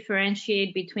clearly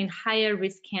differentiate between higher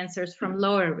risk cancers from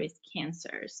lower risk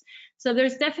cancers. So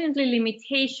there's definitely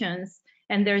limitations,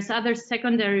 and there's other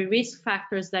secondary risk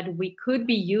factors that we could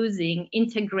be using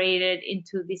integrated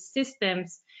into these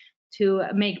systems to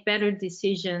make better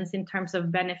decisions in terms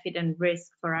of benefit and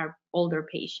risk for our older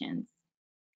patients.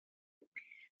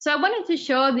 So I wanted to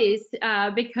show this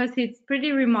because it's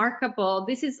pretty remarkable.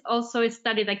 This is also a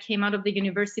study that came out of the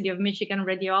University of Michigan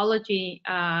Radiology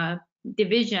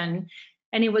Division,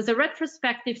 and it was a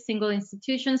retrospective single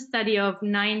institution study of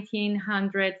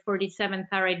 1,947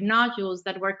 thyroid nodules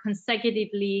that were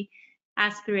consecutively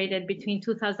aspirated between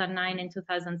 2009 and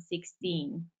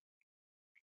 2016.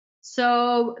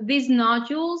 So these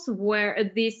nodules were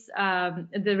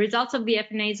the results of the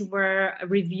FNAs were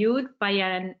reviewed by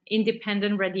an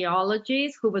independent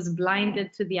radiologist who was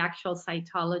blinded to the actual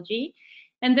cytology.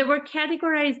 And they were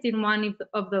categorized in one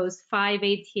of those 5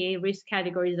 ATA risk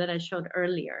categories that I showed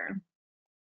earlier.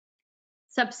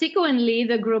 Subsequently,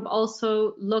 the group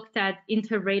also looked at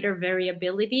inter-rater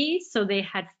variability. So they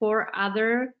had 4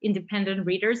 other independent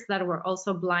readers that were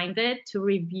also blinded to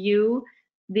review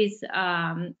these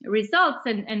results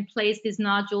and place these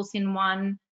nodules in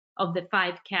one of the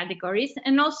 5 categories,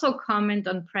 and also comment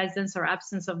on presence or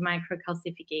absence of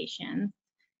microcalcification.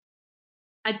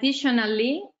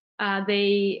 Additionally,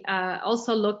 they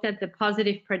also looked at the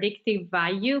positive predictive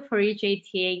value for each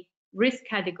ATA risk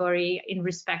category in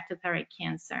respect to thyroid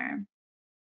cancer.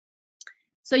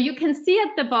 So you can see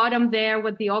at the bottom there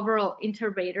what the overall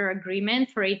inter-rater agreement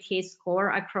for ATA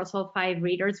score across all 5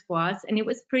 readers was, and it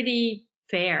was pretty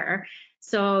fair.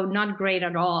 So not great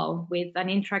at all, with an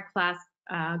intra-class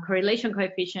correlation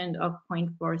coefficient of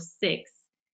 0.46.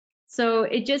 So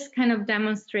it just kind of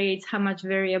demonstrates how much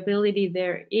variability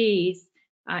there is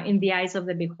in the eyes of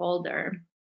the beholder.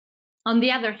 On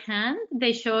the other hand,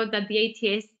 they showed that the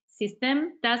ATA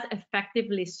system does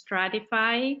effectively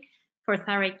stratify for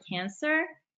thyroid cancer,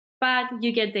 but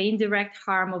you get the indirect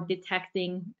harm of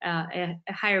detecting a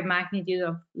higher magnitude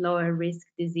of lower risk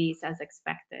disease as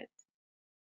expected.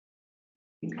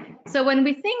 So when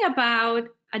we think about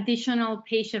additional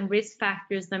patient risk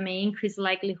factors that may increase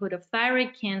likelihood of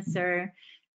thyroid cancer,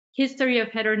 history of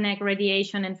head or neck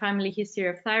radiation and family history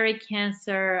of thyroid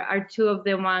cancer are 2 of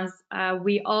the ones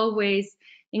we always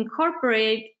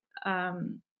incorporate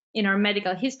in our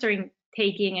medical history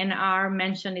taking and are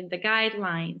mentioned in the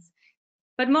guidelines.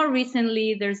 But more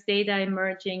recently, there's data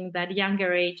emerging that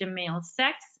younger age and male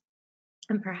sex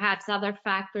and perhaps other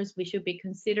factors we should be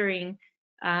considering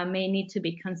may need to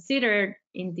be considered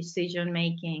in decision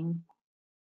making.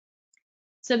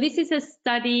 So this is a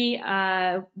study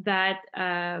a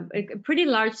pretty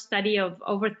large study of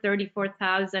over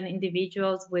 34,000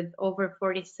 individuals with over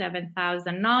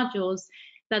 47,000 nodules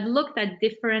that looked at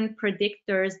different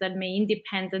predictors that may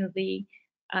independently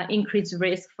increase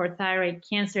risk for thyroid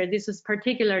cancer. This was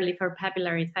particularly for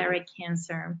papillary thyroid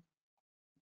cancer.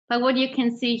 But what you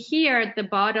can see here at the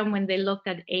bottom when they looked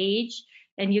at age,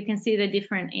 and you can see the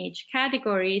different age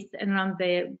categories, and on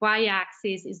the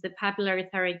y-axis is the papillary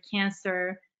thyroid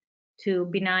cancer to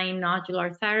benign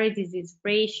nodular thyroid disease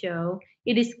ratio.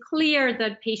 It is clear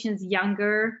that patients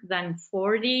younger than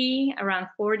 40, around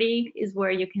 40, is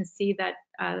where you can see that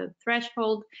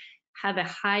threshold, have a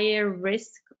higher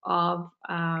risk of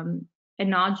a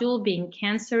nodule being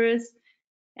cancerous,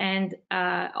 and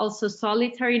also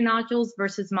solitary nodules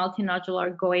versus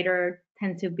multinodular goiter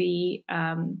tend to be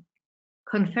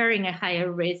conferring a higher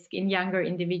risk in younger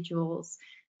individuals,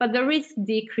 but the risk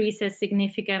decreases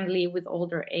significantly with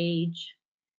older age.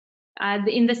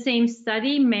 In the same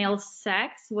study, male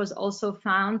sex was also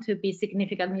found to be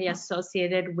significantly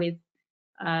associated with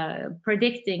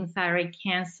predicting thyroid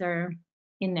cancer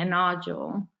in a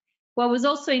nodule. What was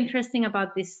also interesting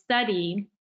about this study,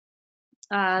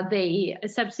 they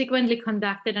subsequently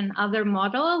conducted another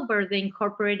model where they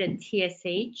incorporated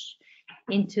TSH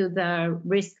into the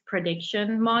risk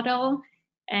prediction model.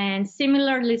 And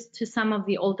similarly to some of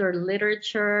the older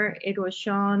literature, it was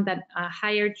shown that a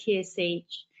higher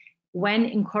TSH, when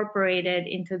incorporated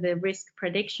into the risk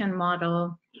prediction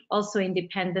model, also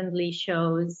independently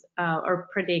shows or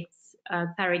predicts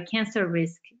thyroid cancer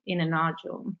risk in a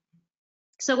nodule.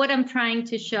 So what I'm trying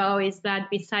to show is that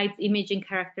besides imaging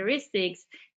characteristics,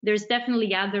 there's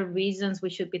definitely other reasons we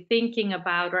should be thinking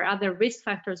about, or other risk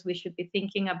factors we should be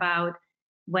thinking about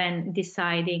when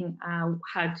deciding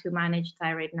how to manage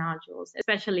thyroid nodules,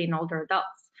 especially in older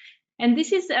adults. And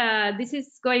this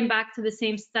is going back to the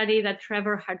same study that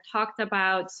Trevor had talked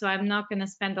about, so I'm not going to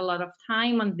spend a lot of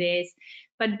time on this,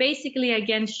 but basically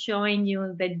again showing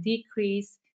you the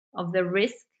decrease of the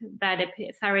risk that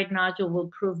a thyroid nodule will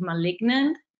prove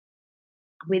malignant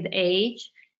with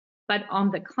age. But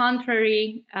on the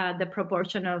contrary, the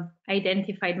proportion of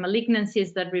identified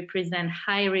malignancies that represent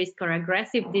high risk or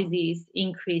aggressive disease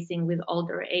increasing with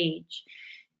older age.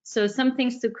 So some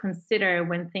things to consider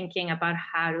when thinking about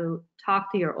how to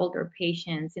talk to your older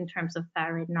patients in terms of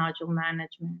thyroid nodule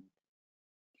management.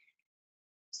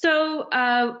 So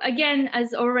again,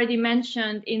 as already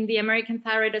mentioned, in the American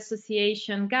Thyroid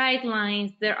Association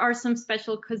guidelines, there are some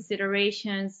special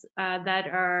considerations that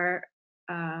are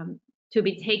to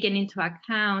be taken into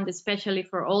account, especially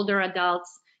for older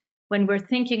adults, when we're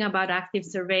thinking about active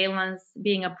surveillance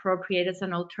being appropriate as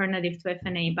an alternative to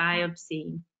FNA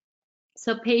biopsy.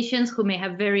 So patients who may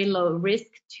have very low risk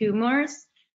tumors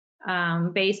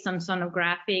based on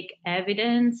sonographic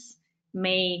evidence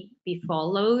may be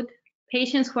followed.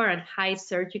 Patients who are at high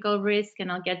surgical risk,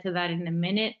 and I'll get to that in a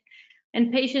minute,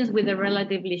 and patients with a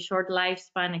relatively short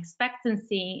lifespan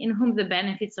expectancy in whom the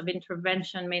benefits of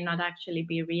intervention may not actually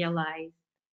be realized.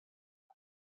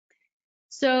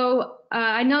 So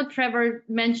I know Trevor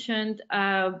mentioned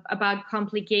about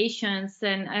complications,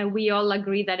 and we all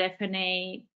agree that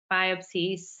FNA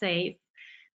biopsy is safe.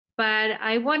 But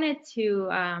I wanted to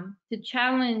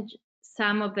challenge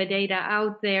some of the data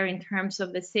out there in terms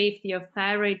of the safety of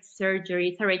thyroid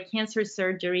cancer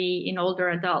surgery in older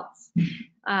adults.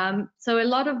 So a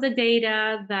lot of the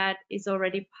data that is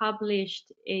already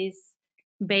published is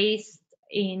based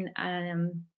in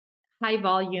high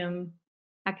volume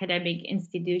academic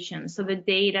institutions. So the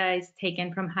data is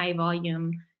taken from high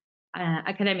volume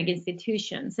academic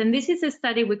institutions. And this is a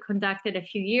study we conducted a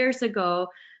few years ago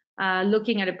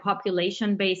looking at a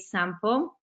population-based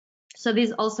sample. So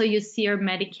this also used SEER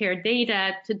Medicare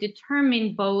data to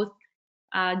determine both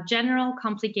general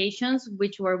complications,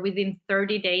 which were within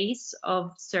 30 days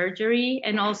of surgery,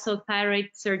 and also thyroid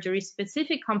surgery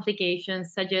specific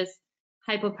complications such as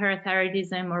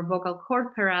hypoparathyroidism or vocal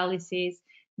cord paralysis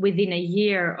within a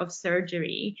year of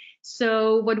surgery.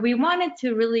 So what we wanted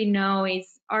to really know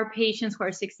is, are patients who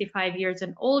are 65 years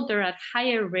and older at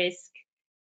higher risk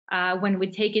when we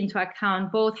take into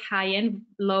account both high and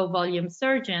low volume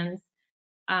surgeons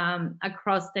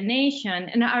across the nation?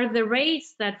 And are the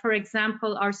rates that, for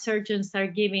example, our surgeons are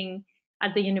giving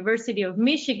at the University of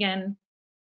Michigan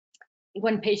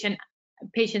when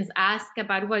patients ask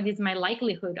about what is my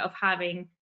likelihood of having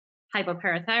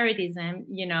hypoparathyroidism,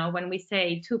 you know, when we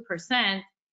say 2%,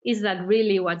 is that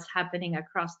really what's happening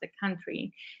across the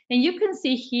country? And you can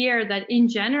see here that in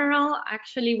general,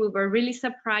 actually, we were really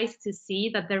surprised to see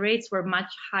that the rates were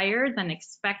much higher than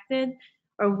expected,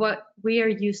 or what we are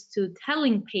used to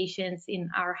telling patients in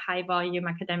our high volume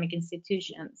academic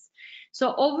institutions.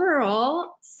 So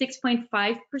overall, 6.5%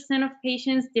 of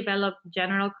patients developed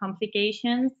general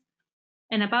complications,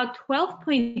 and about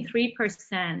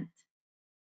 12.3%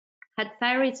 had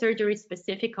thyroid surgery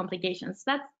specific complications.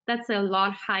 That's a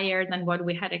lot higher than what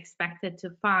we had expected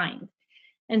to find.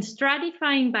 And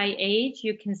stratifying by age,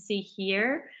 you can see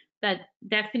here that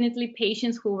definitely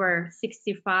patients who were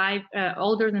 65,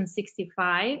 older than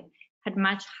 65, had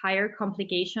much higher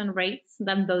complication rates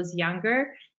than those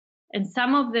younger, and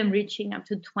some of them reaching up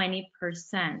to 20%.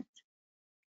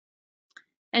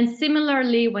 And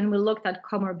similarly, when we looked at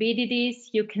comorbidities,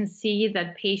 you can see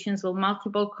that patients with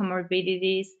multiple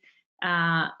comorbidities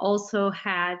also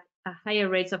had higher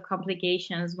rates of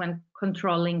complications when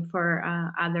controlling for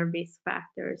other risk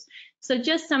factors. So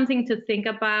just something to think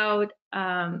about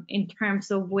in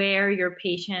terms of where your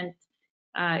patient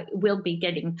will be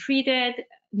getting treated.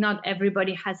 Not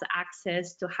everybody has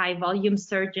access to high volume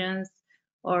surgeons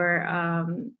or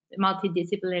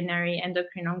multidisciplinary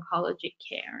endocrine oncology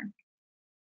care.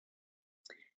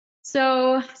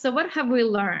 So what have we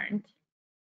learned?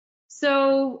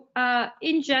 So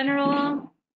in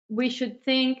general, we should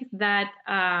think that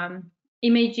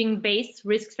imaging-based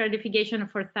risk stratification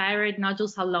for thyroid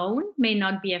nodules alone may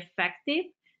not be effective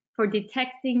for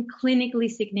detecting clinically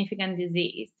significant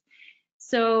disease.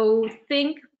 So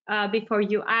think before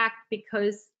you act,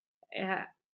 because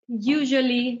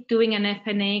usually doing an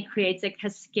FNA creates a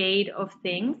cascade of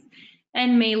things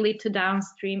and may lead to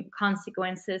downstream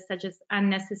consequences such as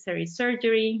unnecessary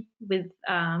surgery with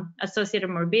associated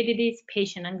morbidities,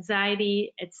 patient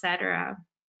anxiety, etc.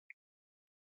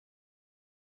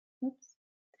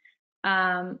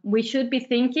 We should be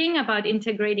thinking about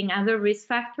integrating other risk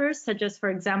factors, such as, for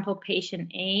example,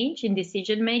 patient age in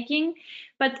decision making,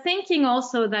 but thinking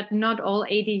also that not all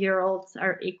 80-year-olds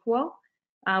are equal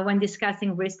when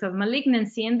discussing risk of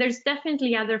malignancy. And there's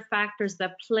definitely other factors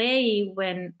that play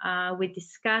when we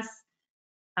discuss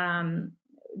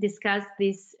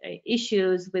these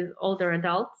issues with older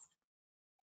adults.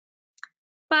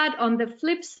 But on the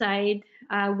flip side,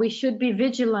 we should be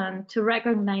vigilant to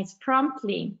recognize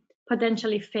promptly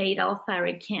potentially fatal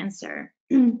thyroid cancer.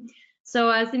 So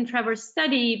as in Trevor's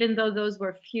study, even though those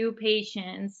were few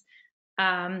patients,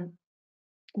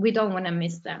 we don't want to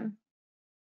miss them.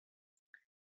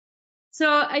 So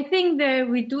I think that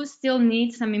we do still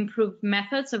need some improved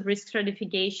methods of risk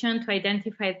stratification to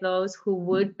identify those who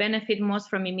would benefit most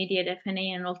from immediate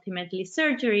FNA and ultimately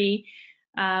surgery,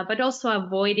 but also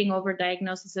avoiding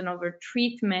overdiagnosis and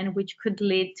overtreatment, which could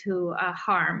lead to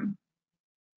harm.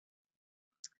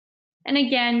 And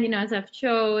again, you know, as I've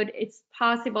showed, it's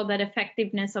possible that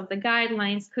effectiveness of the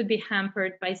guidelines could be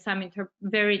hampered by some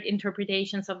varied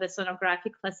interpretations of the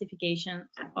sonographic classification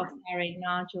of thyroid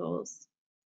nodules.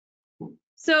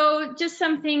 So just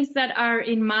some things that are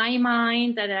in my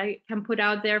mind that I can put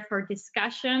out there for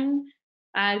discussion.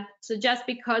 So just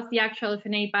because the actual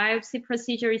FNA biopsy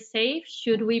procedure is safe,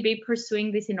 should we be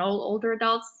pursuing this in all older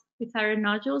adults with thyroid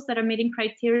nodules that are meeting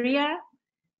criteria?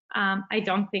 I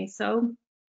don't think so.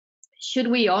 Should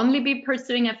we only be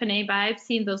pursuing FNA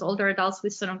biopsy in those older adults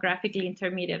with sonographically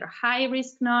intermediate or high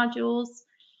risk nodules?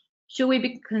 Should we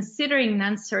be considering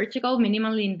non-surgical,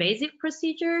 minimally invasive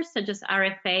procedures such as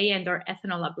RFA and or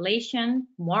ethanol ablation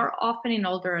more often in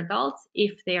older adults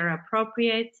if they are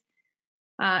appropriate?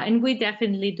 And we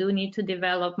definitely do need to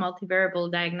develop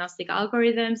multivariable diagnostic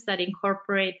algorithms that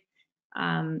incorporate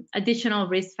additional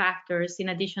risk factors in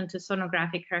addition to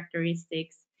sonographic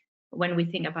characteristics when we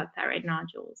think about thyroid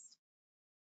nodules.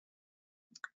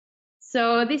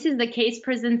 So this is the case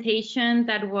presentation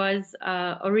that was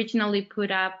originally put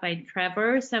up by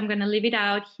Trevor. So I'm going to leave it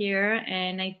out here,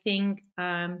 and I think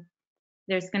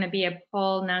there's going to be a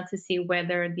poll now to see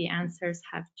whether the answers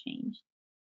have changed.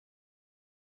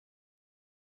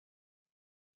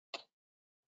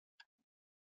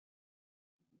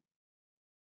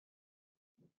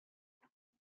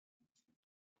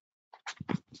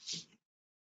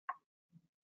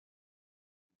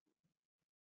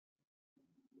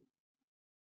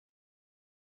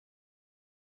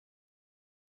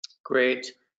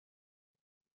 Great.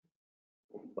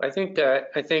 I think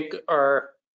our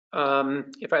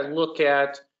if I look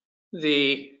at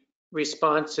the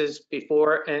responses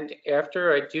before and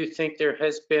after, I do think there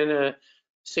has been a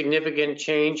significant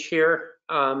change here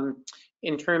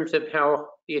in terms of how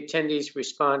the attendees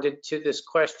responded to this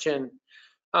question.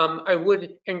 I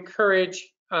would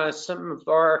encourage some of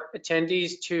our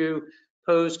attendees to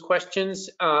pose questions,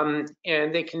 and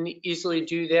they can easily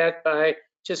do that by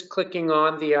just clicking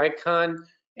on the icon.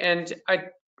 And I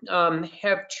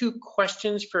have two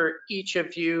questions for each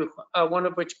of you, one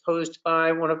of which posed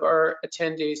by one of our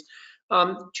attendees.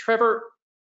 Trevor,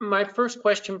 my first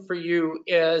question for you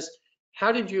is,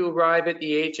 how did you arrive at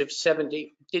the age of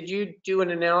 70? Did you do an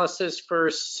analysis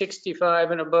for 65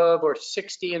 and above or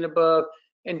 60 and above?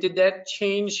 And did that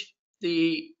change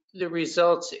the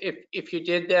results if you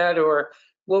did that, or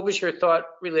what was your thought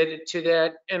related to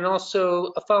that? And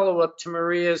also a follow-up to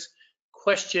Maria's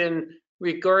question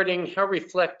regarding how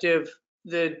reflective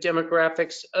the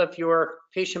demographics of your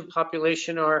patient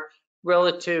population are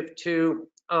relative to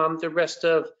the rest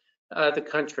of the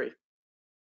country.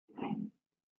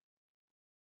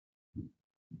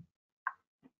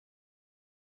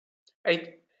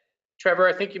 Trevor,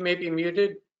 I think you may be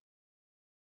muted.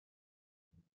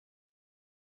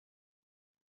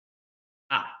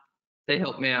 They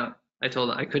helped me out. I told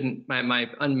them I couldn't, my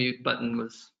unmute button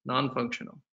was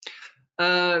non-functional.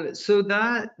 So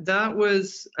that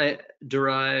was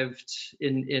derived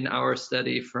in our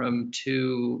study from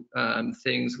two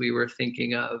things we were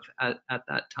thinking of at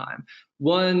that time.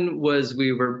 One was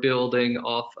we were building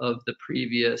off of the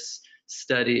previous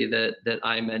study that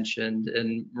I mentioned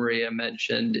and Maria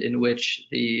mentioned, in which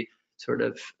the sort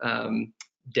of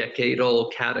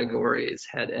decadal categories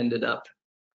had ended up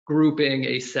grouping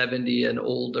a 70 and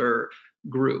older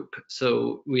group.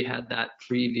 So we had that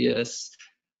previous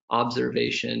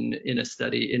observation in a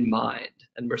study in mind,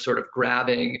 and we're sort of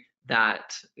grabbing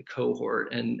that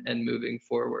cohort and moving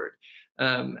forward.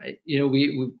 You know,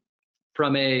 we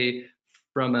from a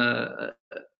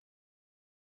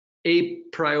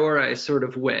priori sort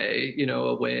of way, you know,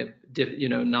 a way of, you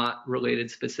know, not related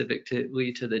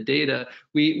specifically to the data,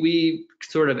 we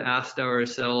sort of asked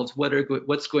ourselves,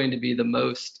 what's going to be the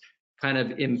most kind of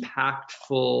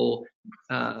impactful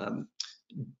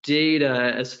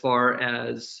data as far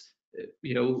as,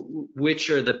 you know, which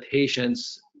are the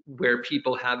patients where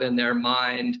people have in their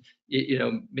mind, you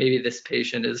know, maybe this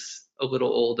patient is a little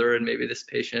older and maybe this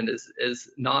patient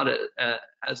is not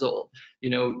as old. You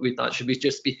know, we thought, should we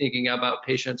just be thinking about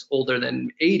patients older than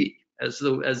 80 as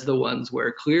the ones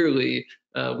where clearly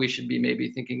we should be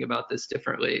maybe thinking about this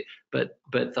differently, but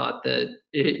thought that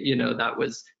you know, that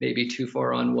was maybe too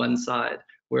far on one side.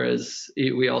 Whereas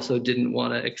we also didn't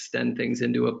want to extend things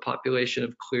into a population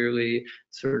of clearly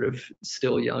sort of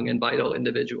still young and vital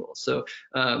individuals. So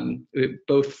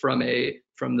both from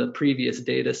the previous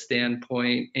data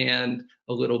standpoint and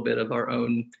a little bit of our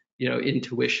own, you know,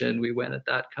 intuition, we went at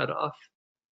that cutoff.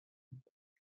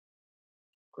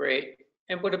 Great.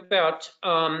 And what about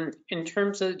in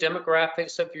terms of the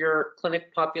demographics of your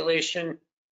clinic population,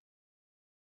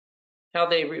 how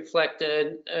they reflect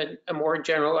a more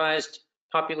generalized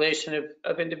population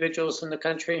of individuals in the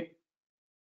country?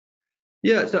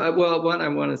 Yeah, so well, one, I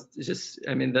want to just,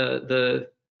 I mean, the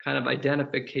kind of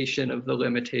identification of the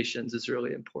limitations is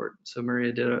really important. So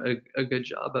Maria did a good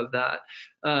job of that.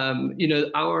 You know,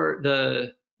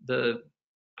 the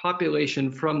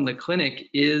population from the clinic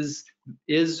is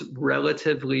is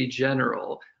relatively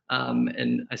general.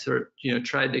 And I sort of,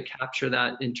 tried to capture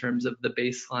that in terms of the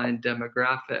baseline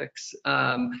demographics.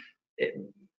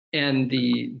 And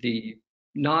the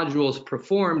nodules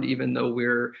performed, even though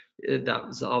that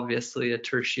was obviously a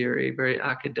tertiary, very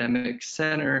academic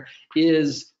center,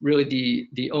 is really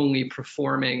the only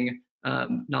performing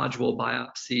nodule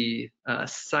biopsy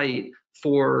site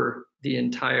for the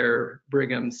entire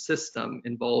Brigham system,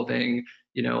 involving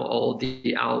all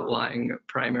the outlying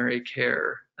primary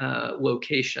care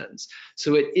locations.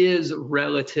 So it is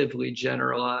relatively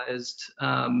generalized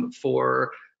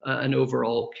for an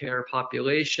overall care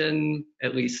population,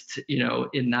 at least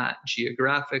in that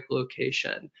geographic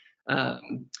location.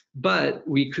 But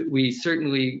we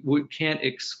certainly can't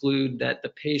exclude that the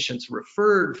patients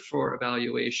referred for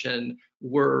evaluation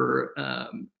were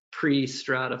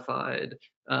pre-stratified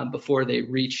before they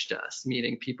reached us,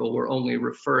 meaning people were only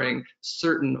referring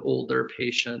certain older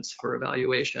patients for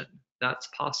evaluation. That's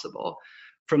possible.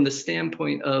 From the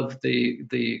standpoint of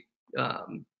the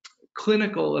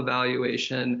clinical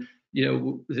evaluation,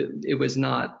 it was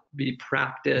not the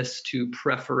practice to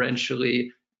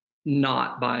preferentially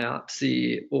not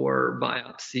biopsy or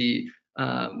biopsy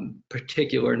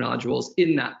particular nodules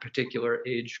in that particular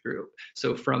age group.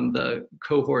 So from the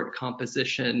cohort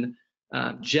composition,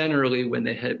 generally when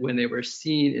they were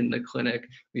seen in the clinic,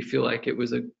 we feel like it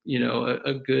was a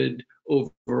good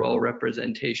overall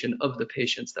representation of the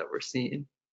patients that were seen.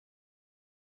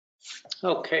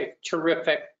 Okay,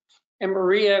 terrific. And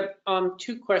Maria,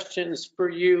 2 questions for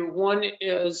you. One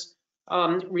is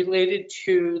related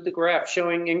to the graph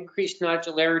showing increased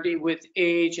nodularity with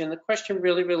age, and the question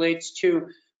really relates to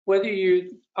whether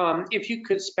if you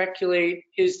could speculate,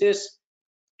 is this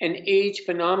an age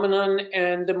phenomenon,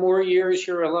 and the more years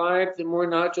you're alive, the more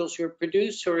nodules you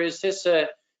produce, or is this a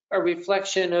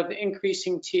reflection of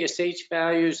increasing TSH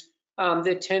values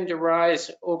that tend to rise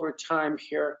over time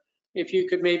here? If you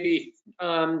could maybe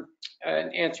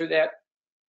answer that.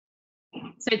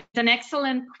 So it's an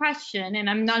excellent question, and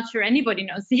I'm not sure anybody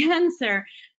knows the answer.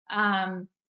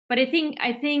 But I think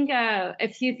a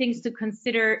few things to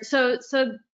consider. So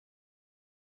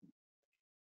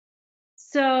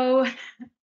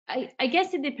I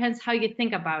guess it depends how you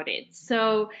think about it.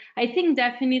 So I think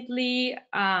definitely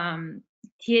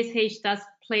TSH does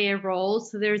play a role.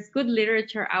 So there's good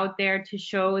literature out there to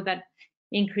show that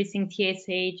increasing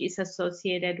TSH is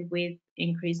associated with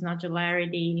increased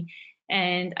nodularity.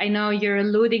 And I know you're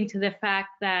alluding to the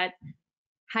fact that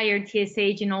higher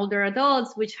TSH in older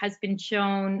adults, which has been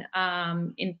shown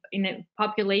in a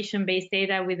population-based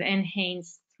data with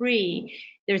NHANES 3,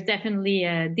 there's definitely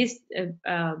a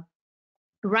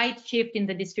right shift in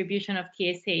the distribution of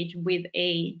TSH with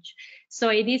age. So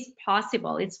it is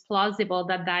possible, it's plausible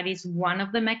that that is one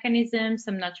of the mechanisms.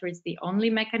 I'm not sure it's the only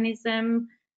mechanism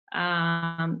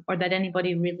or that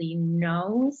anybody really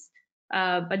knows,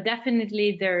 but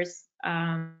definitely there's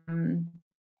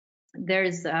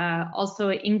also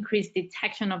increased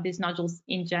detection of these nodules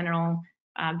in general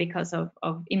because of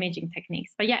imaging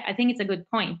techniques. But yeah, I think it's a good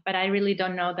point, but I really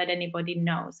don't know that anybody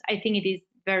knows. I think it is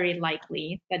very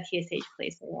likely that TSH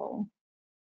plays a role.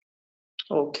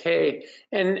 Okay,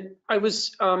 and I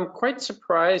was quite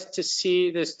surprised to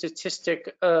see the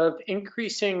statistic of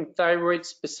increasing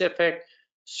thyroid-specific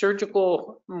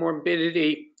surgical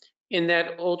morbidity in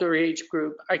that older age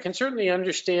group. I can certainly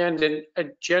understand a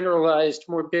generalized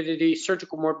morbidity,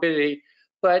 surgical morbidity,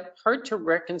 but hard to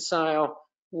reconcile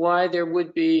why there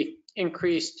would be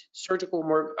increased surgical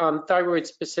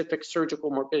thyroid-specific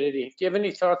surgical morbidity. Do you have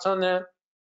any thoughts on that?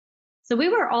 So we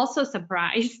were also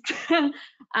surprised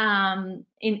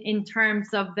in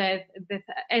terms of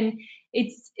and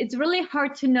it's really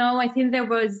hard to know. I think there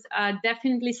was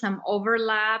definitely some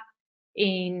overlap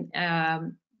in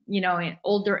in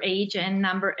older age and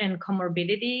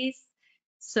comorbidities.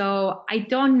 So I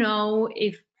don't know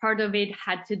if part of it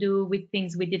had to do with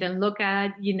things we didn't look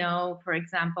at, for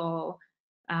example,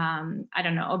 I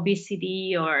don't know,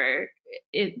 obesity or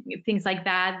things like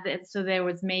that. So there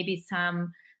was maybe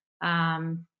some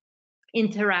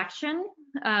interaction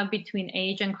between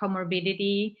age and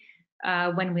comorbidity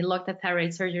when we looked at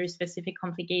thyroid surgery specific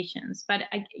complications. But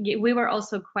we were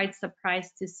also quite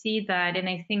surprised to see that, and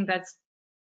I think that's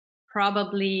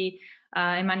probably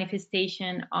a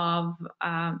manifestation of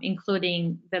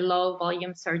including the low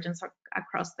volume surgeons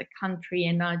across the country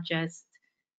and not just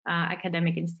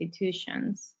academic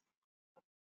institutions.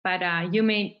 But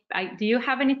do you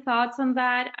have any thoughts on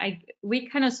that? We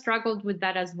kind of struggled with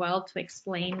that as well to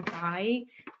explain why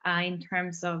in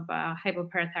terms of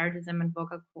hypoparathyroidism and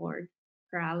vocal cord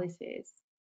paralysis.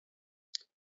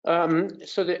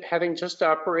 So that having just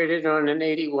operated on an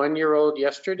 81-year-old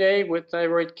yesterday with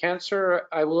thyroid cancer,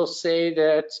 I will say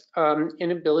that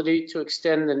inability to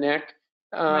extend the neck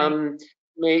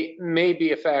may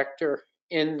be a factor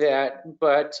in that,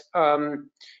 but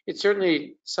it's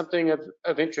certainly something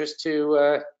of interest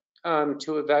to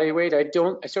evaluate. I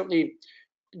certainly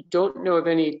don't know of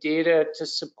any data to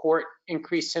support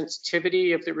increased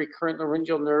sensitivity of the recurrent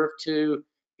laryngeal nerve to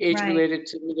age-related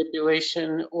to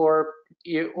manipulation or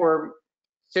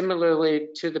similarly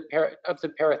to the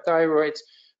parathyroids,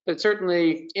 but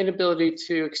certainly inability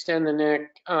to extend the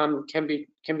neck can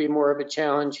be more of a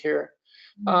challenge here.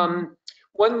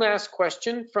 One last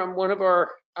question from one of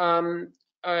our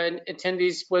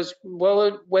attendees was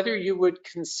whether you would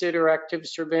consider active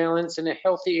surveillance in a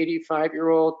healthy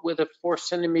 85-year-old with a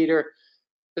 4-centimeter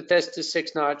Bethesda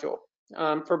 6 nodule,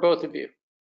 for both of you.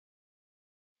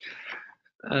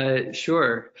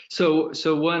 Sure. So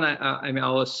one, I mean,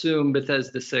 I'll assume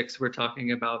Bethesda 6, we're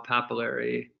talking about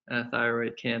papillary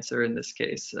thyroid cancer in this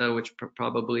case, which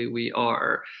probably we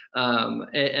are.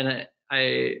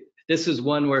 This is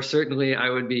one where certainly I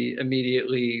would be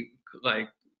immediately like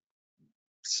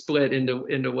split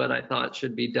into what I thought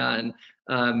should be done.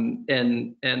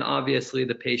 And obviously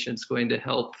the patient's going to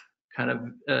help kind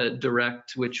of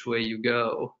direct which way you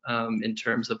go in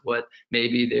terms of what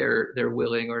maybe they're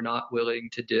willing or not willing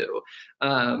to do.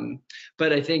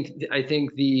 But I think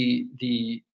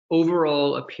the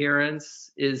overall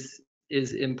appearance is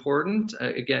important.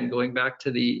 Again, going back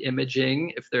to the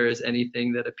imaging, if there is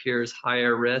anything that appears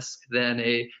higher risk than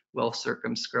a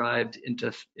well-circumscribed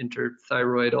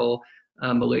interthyroidal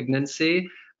malignancy,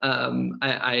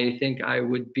 I think I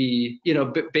would be,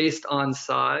 based on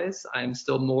size, I'm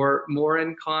still more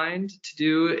inclined to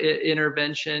do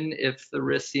intervention if the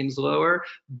risk seems lower.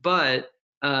 But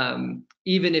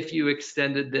even if you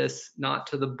extended this not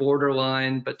to the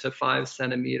borderline, but to 5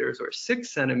 centimeters or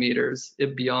 6 centimeters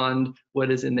beyond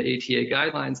what is in the ATA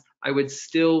guidelines, I would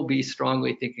still be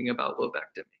strongly thinking about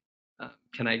lobectomy.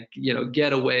 Can I,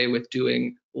 get away with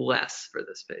doing less for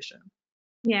this patient?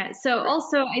 Yeah, so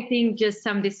also I think just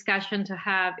some discussion to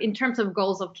have in terms of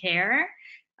goals of care.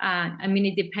 I mean,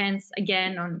 it depends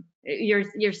again on,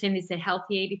 you're saying it's a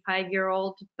healthy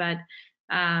 85-year-old, but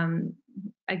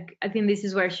I think this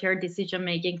is where shared decision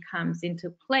making comes into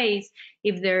place.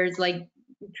 If there's, like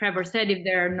Trevor said, if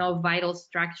there are no vital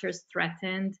structures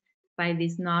threatened by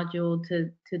this nodule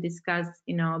to discuss,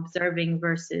 observing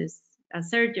versus a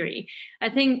surgery. I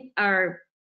think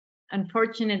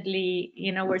unfortunately,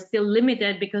 we're still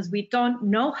limited because we don't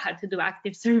know how to do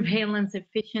active surveillance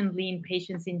efficiently in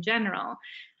patients in general.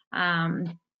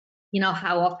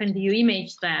 How often do you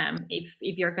image them?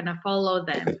 If you're going to follow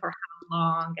them for how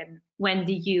long, and when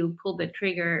do you pull the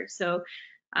trigger? So,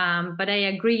 but I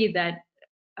agree that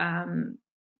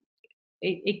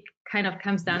it kind of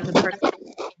comes down to personal.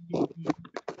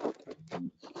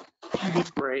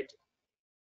 Great.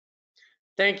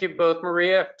 Thank you both,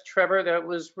 Maria, Trevor. That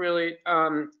was really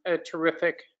a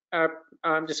terrific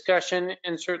discussion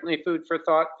and certainly food for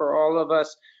thought for all of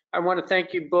us. I want to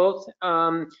thank you both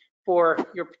for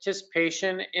your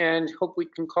participation and hope we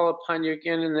can call upon you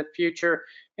again in the future.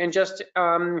 And just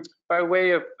by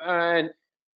way of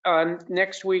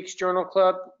next week's Journal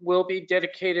Club will be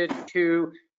dedicated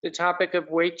to the topic of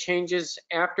weight changes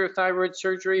after thyroid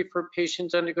surgery for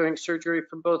patients undergoing surgery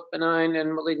for both benign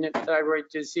and malignant thyroid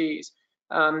disease.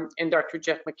 And Dr.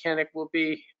 Jeff Mechanic will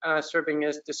be serving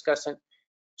as discussant.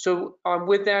 So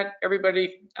with that,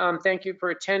 everybody, thank you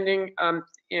for attending.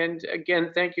 And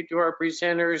again, thank you to our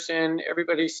presenters, and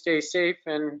everybody stay safe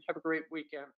and have a great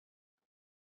weekend.